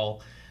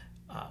overall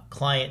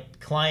client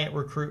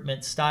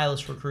recruitment,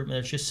 stylist recruitment.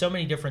 There's just so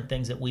many different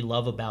things that we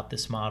love about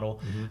this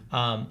model.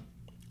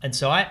 And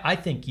so I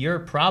think you're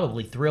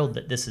probably thrilled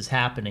that this is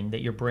happening,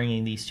 that you're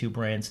bringing these two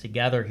brands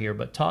together here.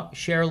 But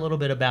share a little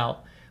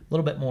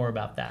bit more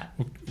about that.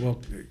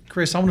 Well,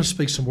 Chris, I want to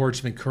speak some words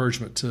of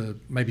encouragement to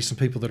maybe some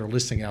people that are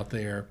listening out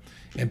there.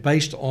 And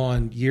based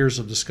on years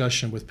of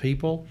discussion with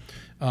people,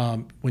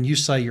 when you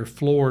say you're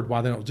floored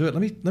why they don't do it,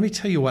 let me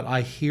tell you what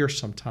I hear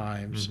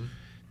sometimes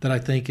that I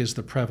think is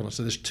the prevalence.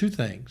 So there's 2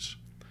 things.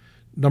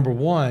 Number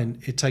one,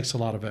 it takes a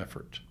lot of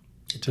effort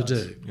to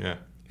do. Yeah.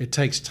 It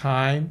takes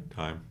time.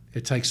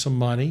 It takes some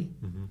money,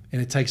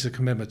 and it takes a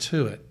commitment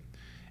to it.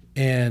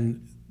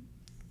 And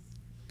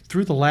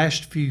through the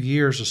last few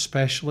years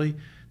especially,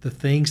 the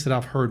things that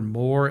I've heard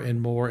more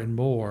and more and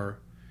more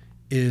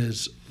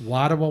is,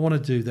 why do I want to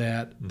do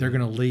that? They're going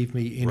to leave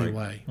me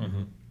anyway. Right.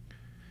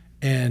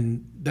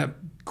 And that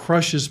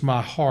crushes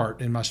my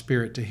heart and my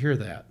spirit to hear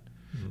that.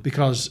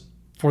 Because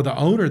for the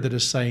owner that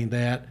is saying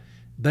that,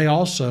 they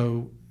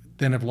also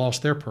then have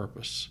lost their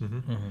purpose.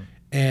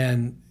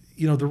 And,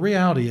 the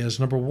reality is,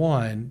 number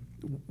one,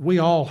 we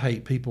all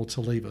hate people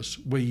to leave us.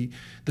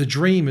 The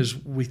dream is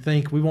we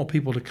think we want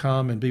people to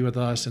come and be with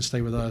us and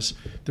stay with us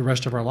the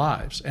rest of our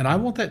lives. And I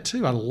want that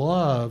too. I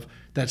love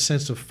that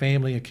sense of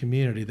family and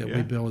community that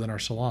we build in our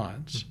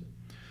salons.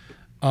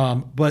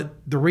 But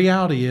the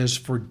reality is,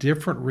 for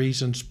different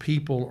reasons,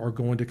 people are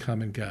going to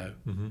come and go.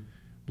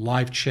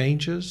 Life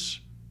changes.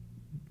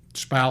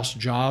 Spouse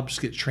jobs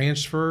get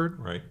transferred.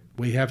 Right.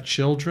 We have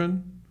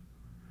children.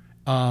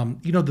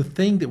 The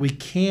thing that we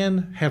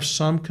can have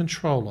some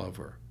control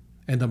over,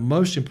 and the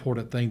most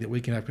important thing that we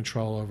can have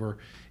control over,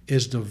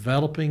 is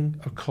developing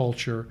a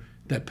culture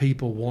that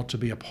people want to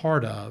be a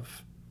part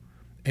of,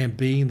 and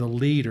being the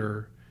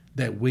leader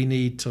that we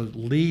need to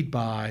lead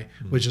by,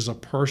 which is a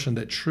person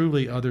that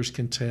truly others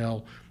can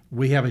tell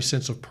we have a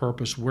sense of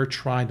purpose. We're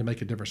trying to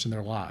make a difference in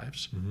their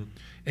lives.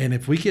 And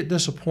if we get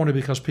disappointed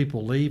because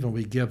people leave and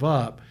we give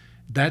up,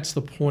 that's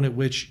the point at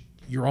which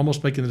you're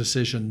almost making the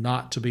decision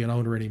not to be an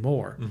owner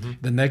anymore.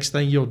 The next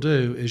thing you'll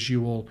do is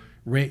you will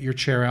rent your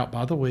chair out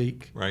by the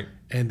week, right,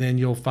 and then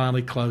you'll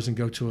finally close and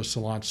go to a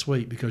salon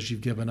suite because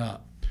you've given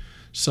up.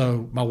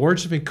 So my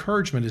words of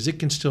encouragement is, it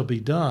can still be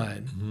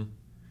done,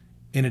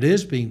 and it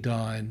is being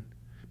done,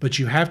 but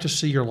you have to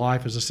see your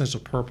life as a sense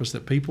of purpose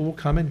that people will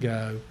come and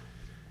go,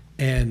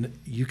 and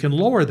you can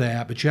lower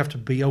that, but you have to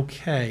be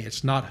okay.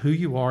 It's not who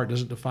you are. It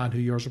doesn't define who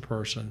you are as a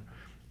person.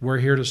 We're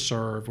here to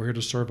serve. We're here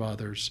to serve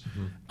others.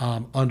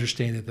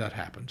 Understanding that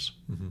happens.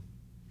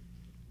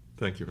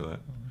 Thank you for that.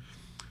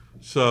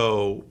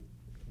 So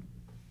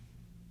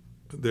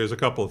there's a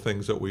couple of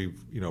things that we've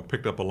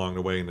picked up along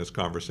the way in this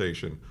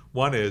conversation.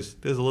 One is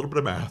there's a little bit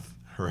of math,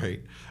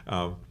 right?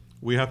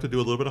 We have to do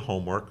a little bit of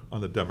homework on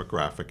the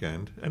demographic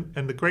end.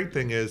 And the great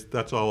thing is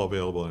that's all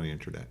available on the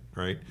internet,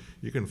 right?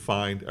 You can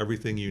find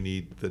everything you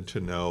need to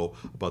know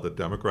about the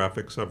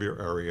demographics of your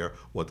area,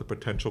 what the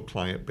potential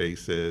client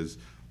base is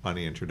on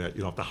the internet.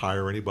 You don't have to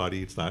hire anybody.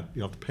 You don't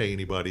have to pay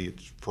anybody.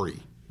 It's free,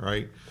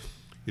 right?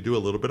 You do a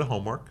little bit of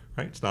homework,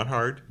 right? It's not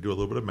hard. You do a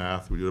little bit of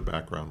math. We do the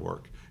background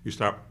work. You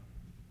start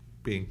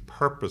being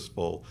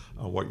purposeful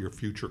on what your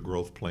future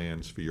growth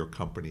plans for your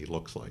company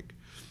looks like.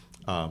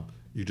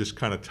 You just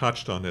kind of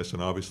touched on this,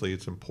 and obviously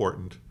it's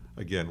important.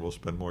 Again, we'll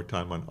spend more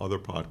time on other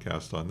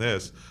podcasts on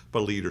this,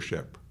 but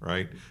leadership,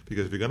 right?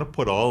 Because if you're going to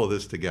put all of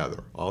this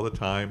together, all the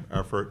time,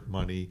 effort,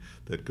 money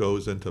that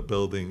goes into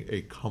building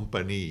a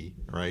company,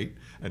 right?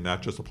 And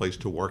not just a place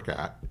to work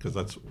at, because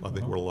that's, I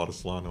think, what a lot of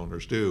salon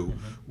owners do.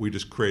 We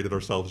just created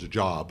ourselves a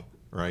job,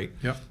 right?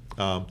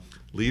 Yep.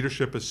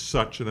 Leadership is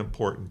such an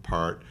important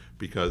part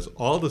because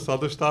all this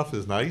other stuff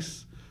is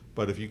nice,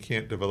 but if you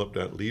can't develop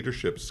that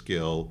leadership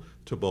skill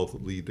to both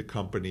lead the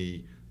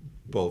company,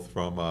 both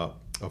from a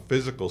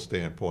physical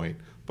standpoint,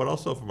 but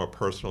also from a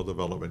personal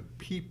development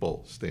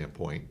people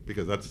standpoint,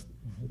 because that's,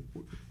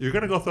 you're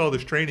going to go through all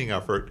this training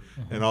effort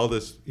and all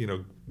this,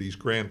 these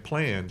grand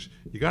plans.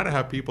 You got to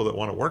have people that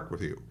want to work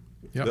with you,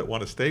 Yep. that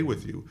want to stay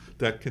with you,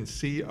 that can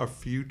see a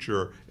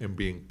future in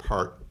being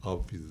part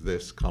of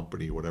this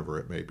company, whatever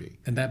it may be.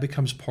 And that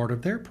becomes part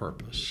of their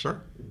purpose.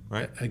 Sure.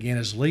 Right. Again,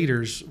 as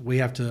leaders, we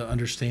have to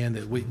understand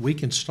that we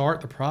can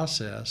start the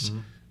process,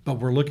 but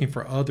we're looking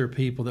for other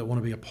people that want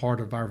to be a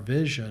part of our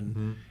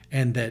vision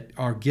and that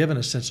are given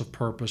a sense of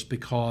purpose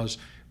because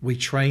we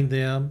train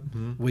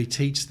them, we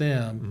teach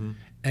them,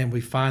 and we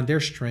find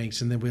their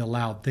strengths, and then we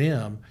allow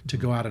them to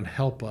go out and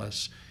help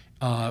us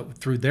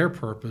through their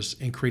purpose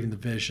in creating the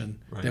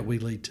vision that we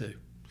lead to.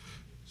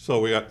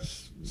 So we got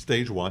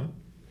stage one,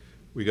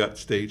 we got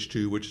stage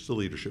two, which is the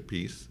leadership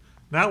piece.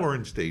 Now we're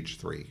in stage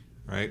three,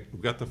 right?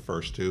 We've got the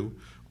first two.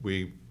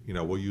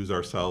 We'll use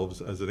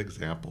ourselves as an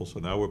example. So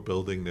now we're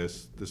building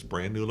this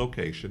brand new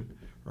location,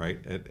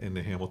 right, in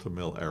the Hamilton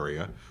Mill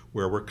area,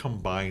 where we're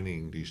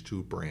combining these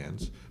two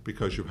brands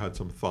because you've had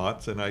some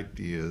thoughts and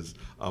ideas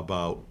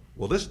about,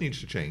 well, this needs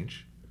to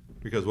change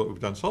because what we've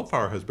done so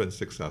far has been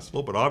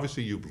successful, but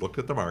obviously you've looked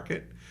at the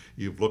market,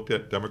 you've looked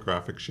at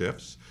demographic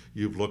shifts,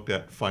 you've looked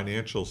at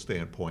financial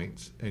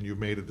standpoints, and you've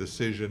made a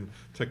decision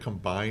to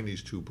combine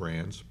these two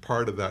brands.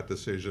 Part of that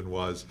decision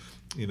was,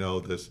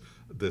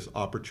 this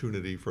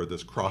opportunity for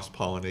this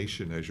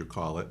cross-pollination, as you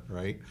call it,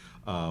 right?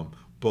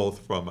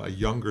 Both from a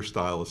younger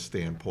stylist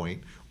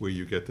standpoint, where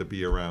you get to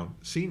be around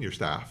senior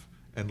staff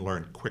and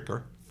learn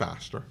quicker,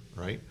 faster,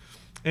 right?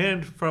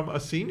 And from a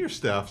senior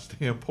staff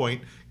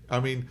standpoint, I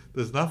mean,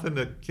 there's nothing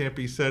that can't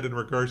be said in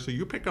regards to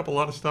you pick up a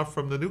lot of stuff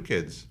from the new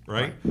kids,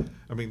 right?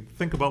 I mean,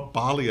 think about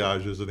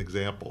balayage as an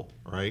example,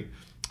 right?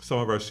 Some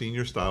of our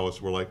senior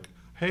stylists were like,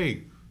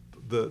 hey,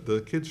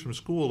 the kids from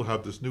school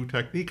have this new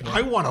technique.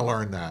 I want to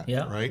learn that,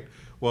 right?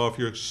 Well, if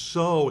you're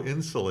so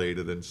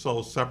insulated and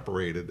so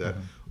separated that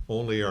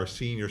only our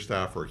senior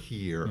staff are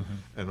here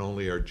and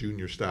only our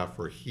junior staff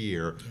are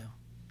here,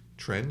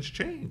 trends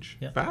change,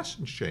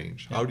 fashions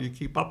change. How do you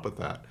keep up with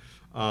that?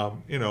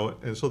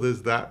 And so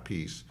there's that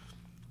piece.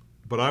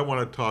 But I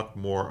want to talk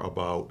more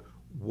about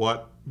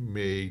what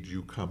made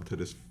you come to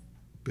this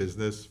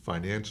business,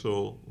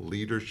 financial,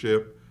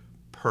 leadership,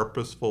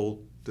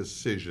 purposeful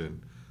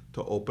decision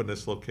to open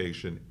this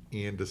location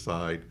and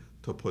decide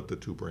to put the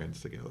two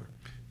brands together.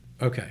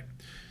 Okay.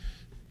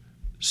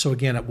 So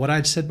again, what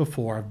I'd said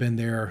before, I've been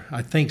there,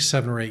 I think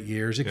 7 or 8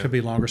 years. It could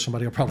be longer.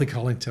 Somebody will probably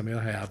call and tell me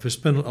I have. It's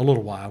been a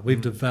little while. We've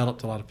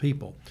developed a lot of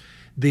people.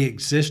 The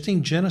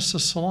existing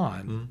Genesis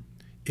salon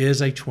is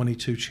a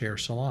 22-chair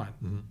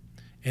salon.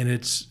 And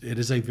it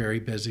is a very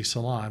busy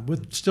salon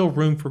with still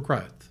room for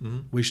growth.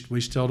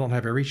 We still don't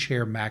have every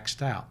chair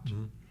maxed out.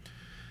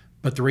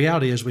 But the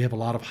reality is we have a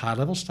lot of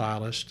high-level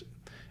stylists,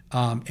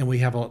 and we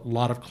have a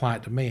lot of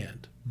client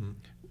demand.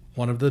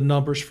 One of the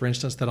numbers, for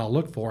instance, that I'll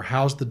look for,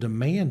 how's the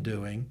demand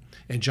doing?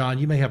 And John,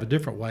 you may have a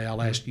different way.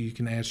 I'll ask you, you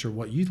can answer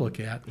what you look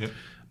at.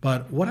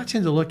 But what I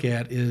tend to look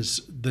at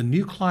is the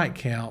new client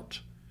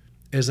count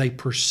as a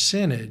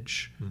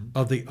percentage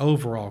of the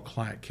overall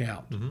client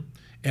count.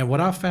 And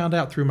what I've found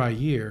out through my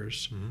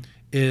years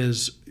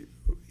is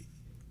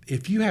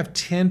if you have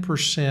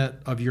 10%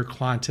 of your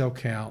clientele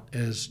count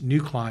as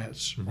new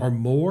clients or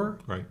more,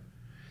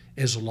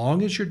 as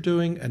long as you're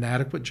doing an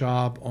adequate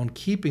job on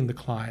keeping the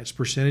clients,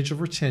 percentage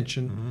of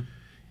retention,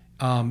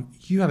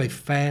 you have a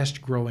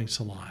fast-growing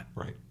salon.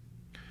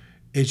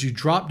 As you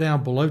drop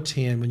down below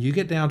 10, when you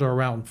get down to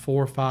around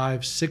 4,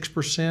 5,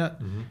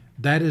 6%,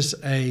 that is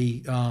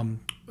a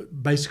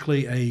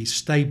basically a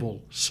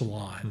stable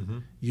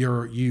salon.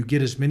 You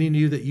get as many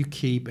new that you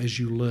keep as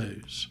you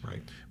lose.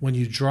 Right. When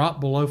you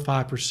drop below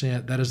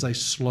 5%, that is a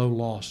slow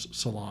loss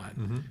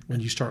salon. When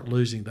you start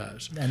losing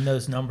those. And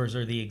those numbers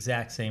are the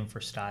exact same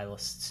for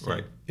stylists, too.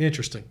 Right.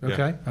 Interesting.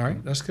 Okay. All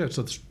right. That's good.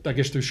 So I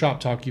guess through Shop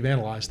Talk, you've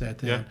analyzed that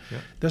then. Yeah.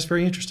 That's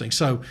very interesting.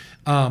 So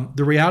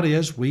the reality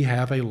is we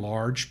have a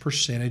large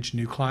percentage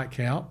new client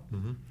count.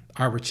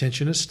 Our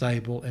retention is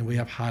stable, and we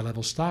have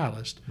high-level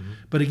stylists.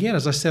 But again,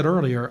 as I said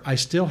earlier, I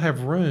still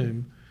have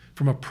room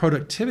from a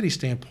productivity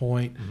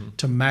standpoint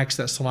to max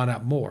that salon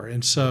out more.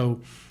 And so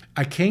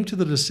I came to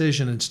the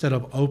decision, instead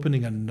of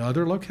opening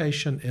another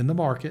location in the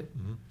market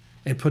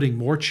and putting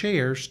more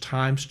chairs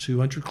times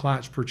 200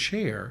 clients per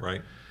chair,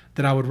 Right.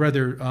 that I would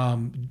rather,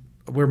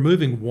 we're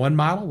moving 1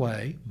 mile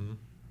away.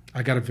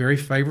 I got a very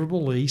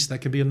favorable lease. That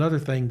could be another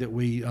thing that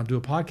we do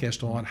a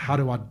podcast on. How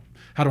do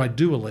I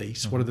do a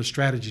lease? What are the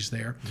strategies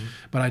there?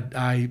 But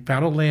I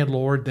found a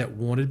landlord that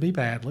wanted me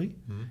badly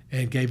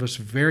and gave us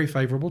very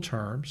favorable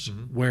terms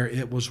where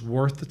it was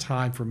worth the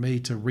time for me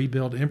to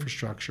rebuild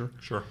infrastructure.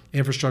 Sure.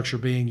 Infrastructure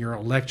being your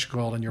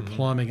electrical and your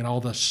plumbing and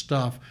all the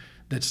stuff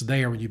that's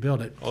there when you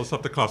build it. All the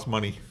stuff that costs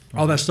money.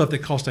 All that stuff that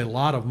cost a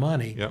lot of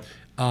money. Yep.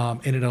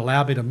 And it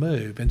allowed me to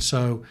move. And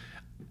so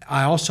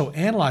I also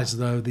analyzed,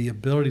 though, the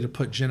ability to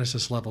put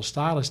Genesis level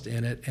stylist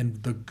in it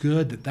and the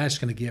good that that's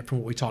going to get from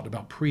what we talked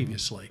about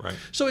previously. Right.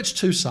 So it's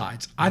two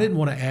sides. I didn't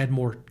want to add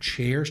more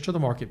chairs to the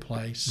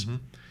marketplace,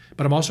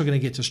 but I'm also going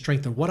to get to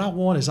strengthen. What I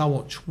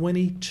want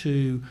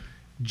 22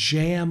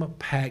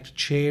 jam-packed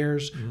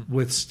chairs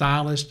with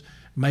stylists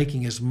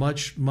making as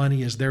much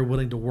money as they're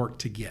willing to work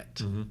to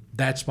get.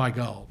 That's my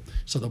goal.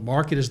 So the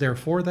market is there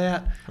for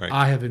that. Right.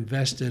 I have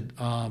invested,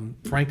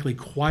 frankly,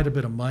 quite a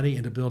bit of money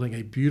into building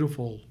a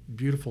beautiful,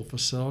 beautiful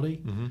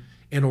facility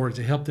in order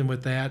to help them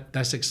with that.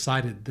 That's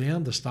excited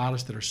them, the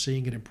stylists that are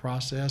seeing it in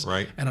process.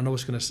 Right. And I know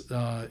it's going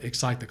to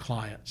excite the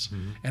clients.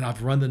 And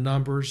I've run the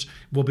numbers.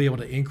 We'll be able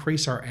to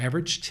increase our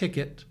average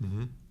ticket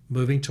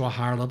moving to a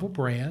higher level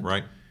brand.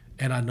 Right.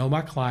 And I know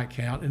my client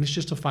count, and it's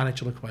just a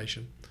financial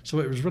equation. So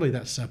it was really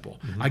that simple.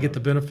 I get the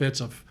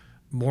benefits of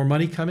more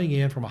money coming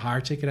in from a higher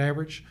ticket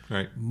average,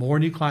 Right. more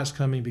new clients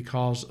coming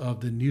because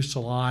of the new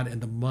salon and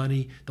the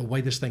money, the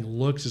way this thing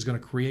looks is going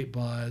to create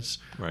buzz.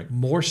 Right.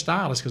 More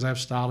stylists, because I have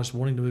stylists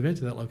wanting to move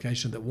into that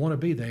location that want to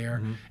be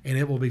there, and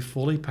it will be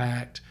fully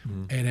packed,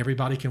 and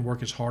everybody can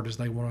work as hard as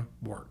they want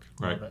to work.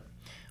 Right. Love it.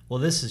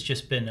 Well, this has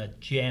just been a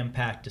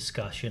jam-packed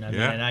discussion. I mean,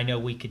 Yeah. and I know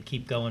we could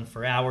keep going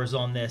for hours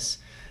on this,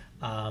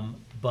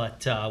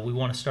 but we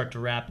want to start to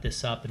wrap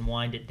this up and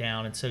wind it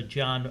down. And so,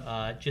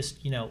 John, just,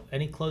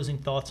 any closing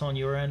thoughts on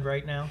your end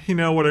right now?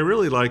 What I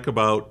really like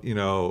about,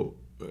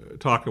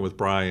 talking with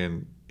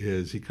Brian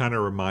is he kind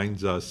of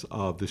reminds us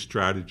of the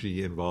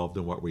strategy involved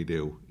in what we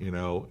do,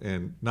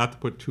 and not to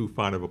put too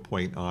fine of a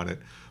point on it,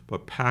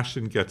 but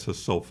passion gets us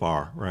so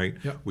far, right?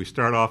 Yep. We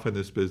start off in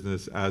this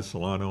business as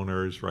salon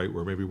owners, right,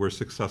 where maybe we're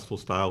successful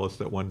stylists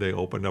that one day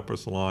opened up a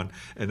salon,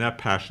 and that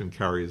passion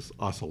carries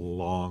us a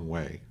long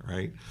way,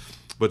 right?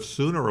 But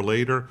sooner or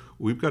later,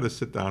 we've got to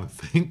sit down and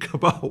think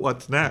about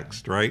what's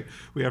next, right?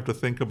 We have to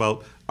think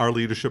about our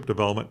leadership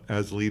development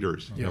as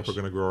leaders. Yes. If we're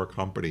going to grow our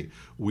company,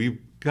 we've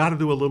got to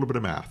do a little bit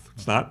of math.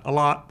 It's not a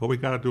lot, but we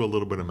got to do a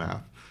little bit of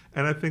math.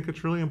 And I think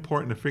it's really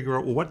important to figure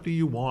out, well, what do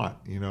you want?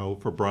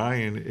 For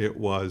Brian, it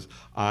was,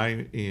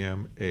 I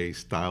am a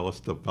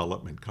stylist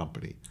development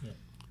company. Yeah.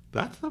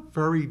 That's a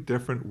very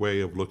different way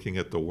of looking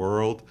at the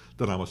world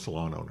than I'm a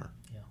salon owner,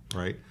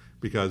 right?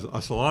 Because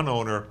a salon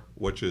owner,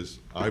 which is,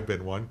 I've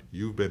been one,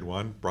 you've been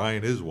one,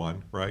 Brian is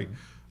one, right?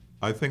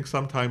 I think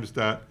sometimes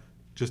that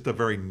just the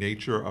very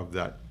nature of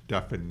that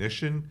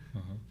definition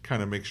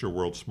kind of makes your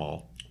world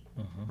small,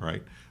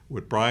 right?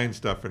 With Brian's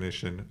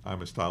definition,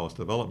 I'm a stylist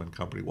development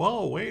company.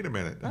 Whoa, wait a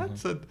minute. That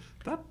Gives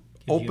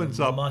opens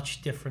you a up.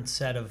 much different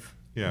set of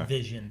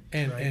vision.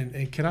 And, right?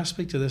 and can I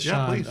speak to this,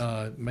 Yeah, Sean?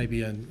 please.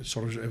 Maybe in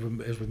sort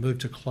of as we move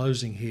to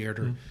closing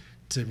here,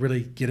 to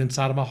really get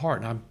inside of my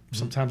heart, and I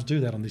sometimes do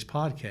that on these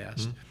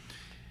podcasts.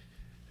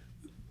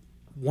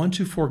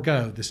 124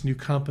 Go, this new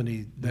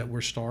company that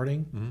we're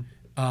starting,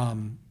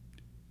 from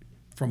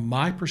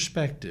my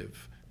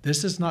perspective,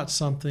 this is not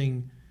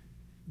something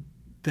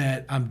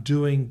that I'm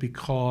doing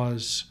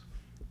because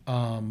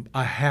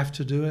I have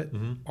to do it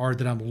or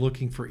that I'm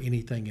looking for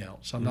anything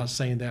else. I'm not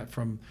saying that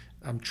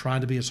I'm trying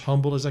to be as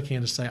humble as I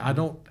can to say, I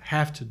don't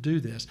have to do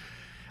this.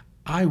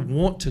 I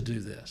want to do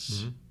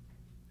this.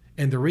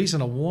 And the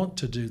reason I want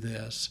to do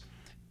this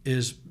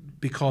is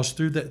because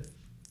through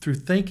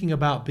thinking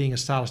about being a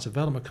stylist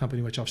development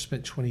company, which I've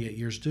spent 28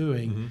 years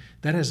doing,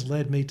 that has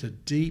led me to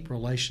deep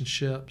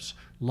relationships,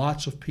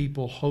 lots of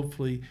people,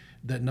 hopefully,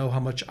 that know how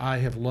much I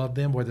have loved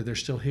them, whether they're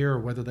still here or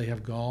whether they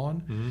have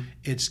gone.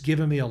 It's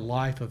given me a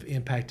life of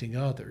impacting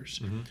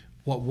others.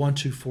 What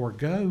 124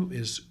 Go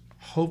is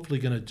hopefully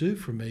going to do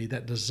for me,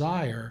 that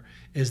desire,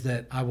 is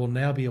that I will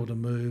now be able to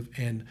move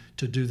and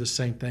to do the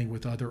same thing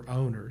with other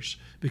owners,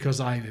 because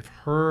I have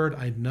heard,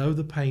 I know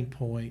the pain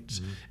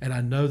points, and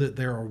I know that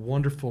there are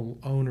wonderful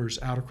owners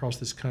out across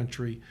this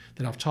country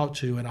that I've talked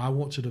to, and I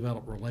want to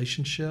develop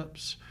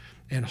relationships.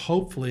 And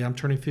hopefully, I'm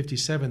turning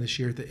 57 this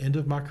year at the end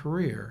of my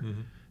career,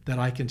 that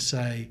I can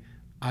say,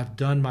 I've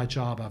done my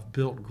job, I've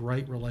built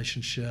great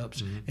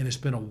relationships, and it's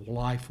been a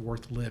life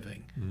worth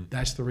living.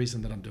 That's the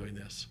reason that I'm doing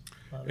this.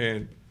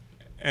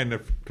 And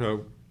if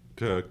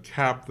to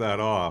cap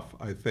that off,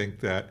 I think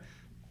that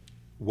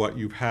what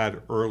you've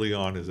had early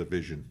on is a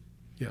vision.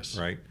 Yes.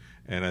 Right?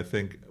 And I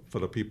think for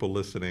the people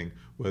listening,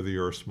 whether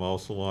you're a small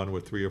salon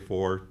with 3 or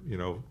 4,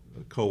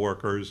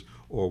 coworkers,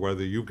 or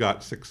whether you've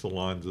got 6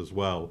 salons as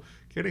well,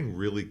 getting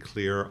really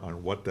clear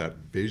on what that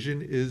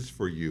vision is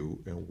for you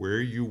and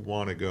where you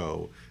want to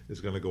go is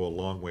going to go a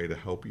long way to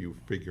help you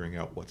figuring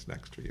out what's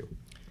next for you.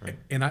 Right?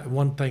 And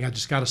one thing I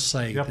just got to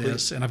say Yeah,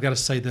 this, please. and I've got to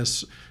say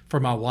this for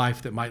my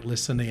wife that might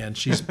listen in.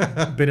 She's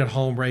been at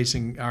home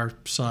raising our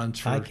sons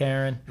for. Hi,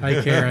 Karen.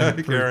 Hi, Karen.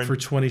 Hi, Karen. For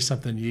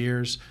 20-something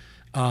years.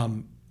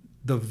 The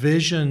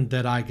vision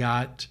that I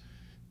got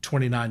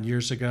 29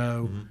 years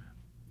ago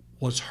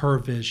was her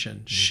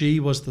vision. She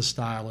was the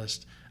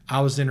stylist. I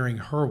was entering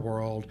her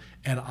world,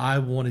 and I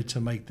wanted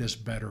to make this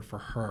better for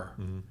her.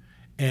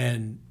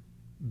 And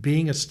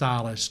being a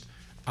stylist,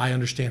 I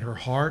understand her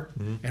heart,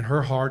 and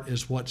her heart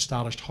is what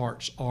stylist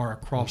hearts are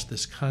across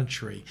this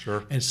country.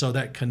 Sure. And so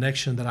that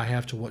connection that I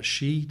have to what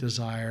she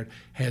desired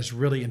has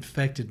really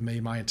infected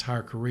me my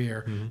entire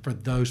career for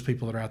those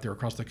people that are out there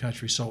across the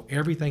country. So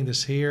everything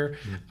that's here,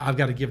 I've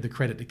got to give the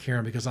credit to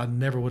Karen, because I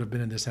never would have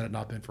been in this had it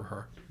not been for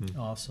her.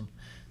 Awesome.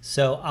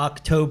 So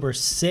October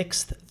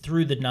 6th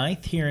through the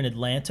 9th here in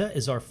Atlanta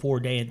is our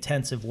 4-day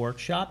intensive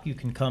workshop. You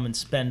can come and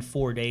spend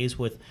 4 days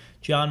with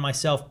John,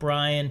 myself,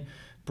 Brian,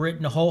 Britt,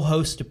 and a whole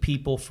host of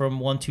people from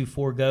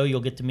 124 Go. You'll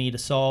get to meet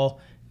us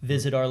all,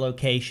 visit our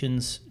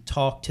locations,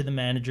 talk to the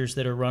managers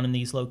that are running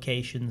these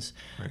locations,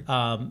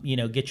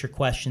 get your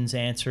questions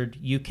answered.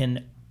 You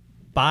can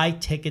buy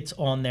tickets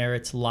on there.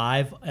 It's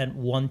live at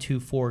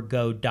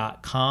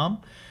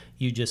 124go.com.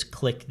 You just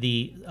click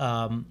the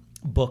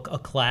book a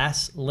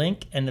class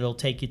link, and it'll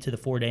take you to the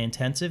 4-day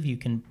intensive. You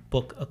can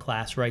book a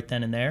class right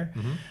then and there.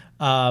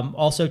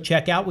 Also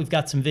check out, we've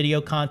got some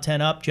video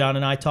content up. John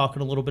and I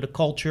talking a little bit of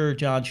culture,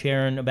 John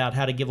sharing about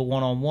how to give a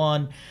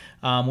one-on-one.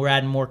 We're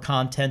adding more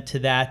content to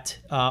that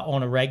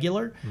on a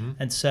regular.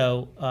 And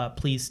so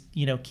please,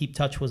 keep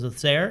touch with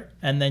us there.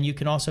 And then you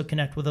can also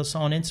connect with us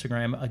on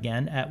Instagram,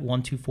 again, at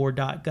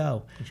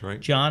 124.go. That's right.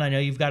 John, I know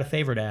you've got a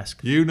favor to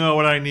ask. You know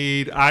what I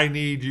need? I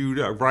need you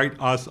to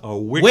write us a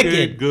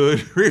wicked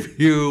good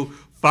review.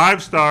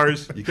 5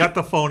 stars. You got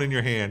the phone in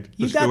your hand.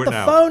 You Let's got do it the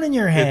now. phone in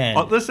your hand.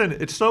 Listen,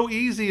 it's so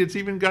easy. It's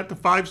even got the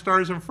 5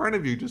 stars in front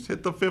of you. Just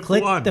hit the 5th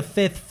Click one. the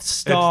 5th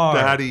star.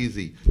 It's that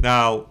easy.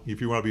 Now,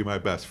 if you want to be my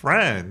best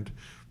friend,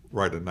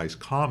 write a nice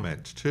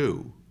comment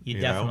too.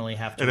 You definitely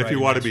have to And if write you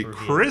a want nice to be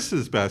review.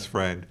 Chris's best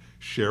friend,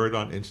 share it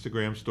on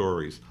Instagram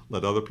stories.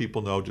 Let other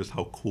people know just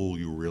how cool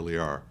you really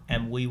are.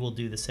 And we will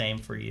do the same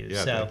for you.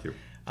 Yeah, so, thank you.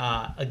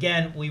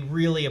 Again, we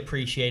really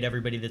appreciate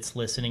everybody that's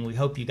listening. We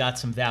hope you got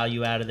some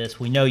value out of this.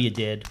 We know you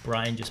did.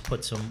 Brian just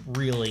put some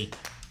really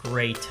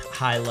great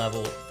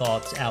high-level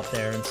thoughts out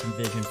there and some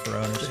vision for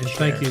owners to And share.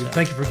 thank you. So,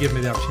 Thank you for giving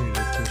me the opportunity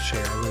to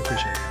share. I really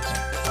appreciate it,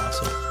 guys.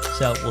 awesome.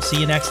 So we'll see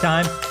you next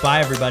time. Bye,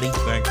 everybody.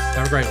 Thanks.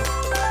 Have a great one.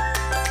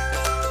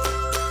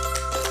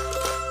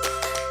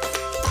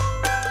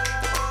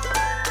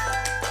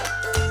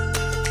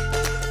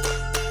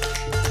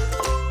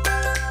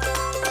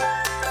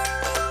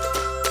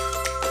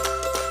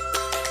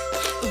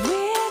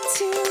 We're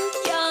too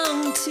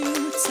young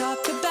to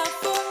talk about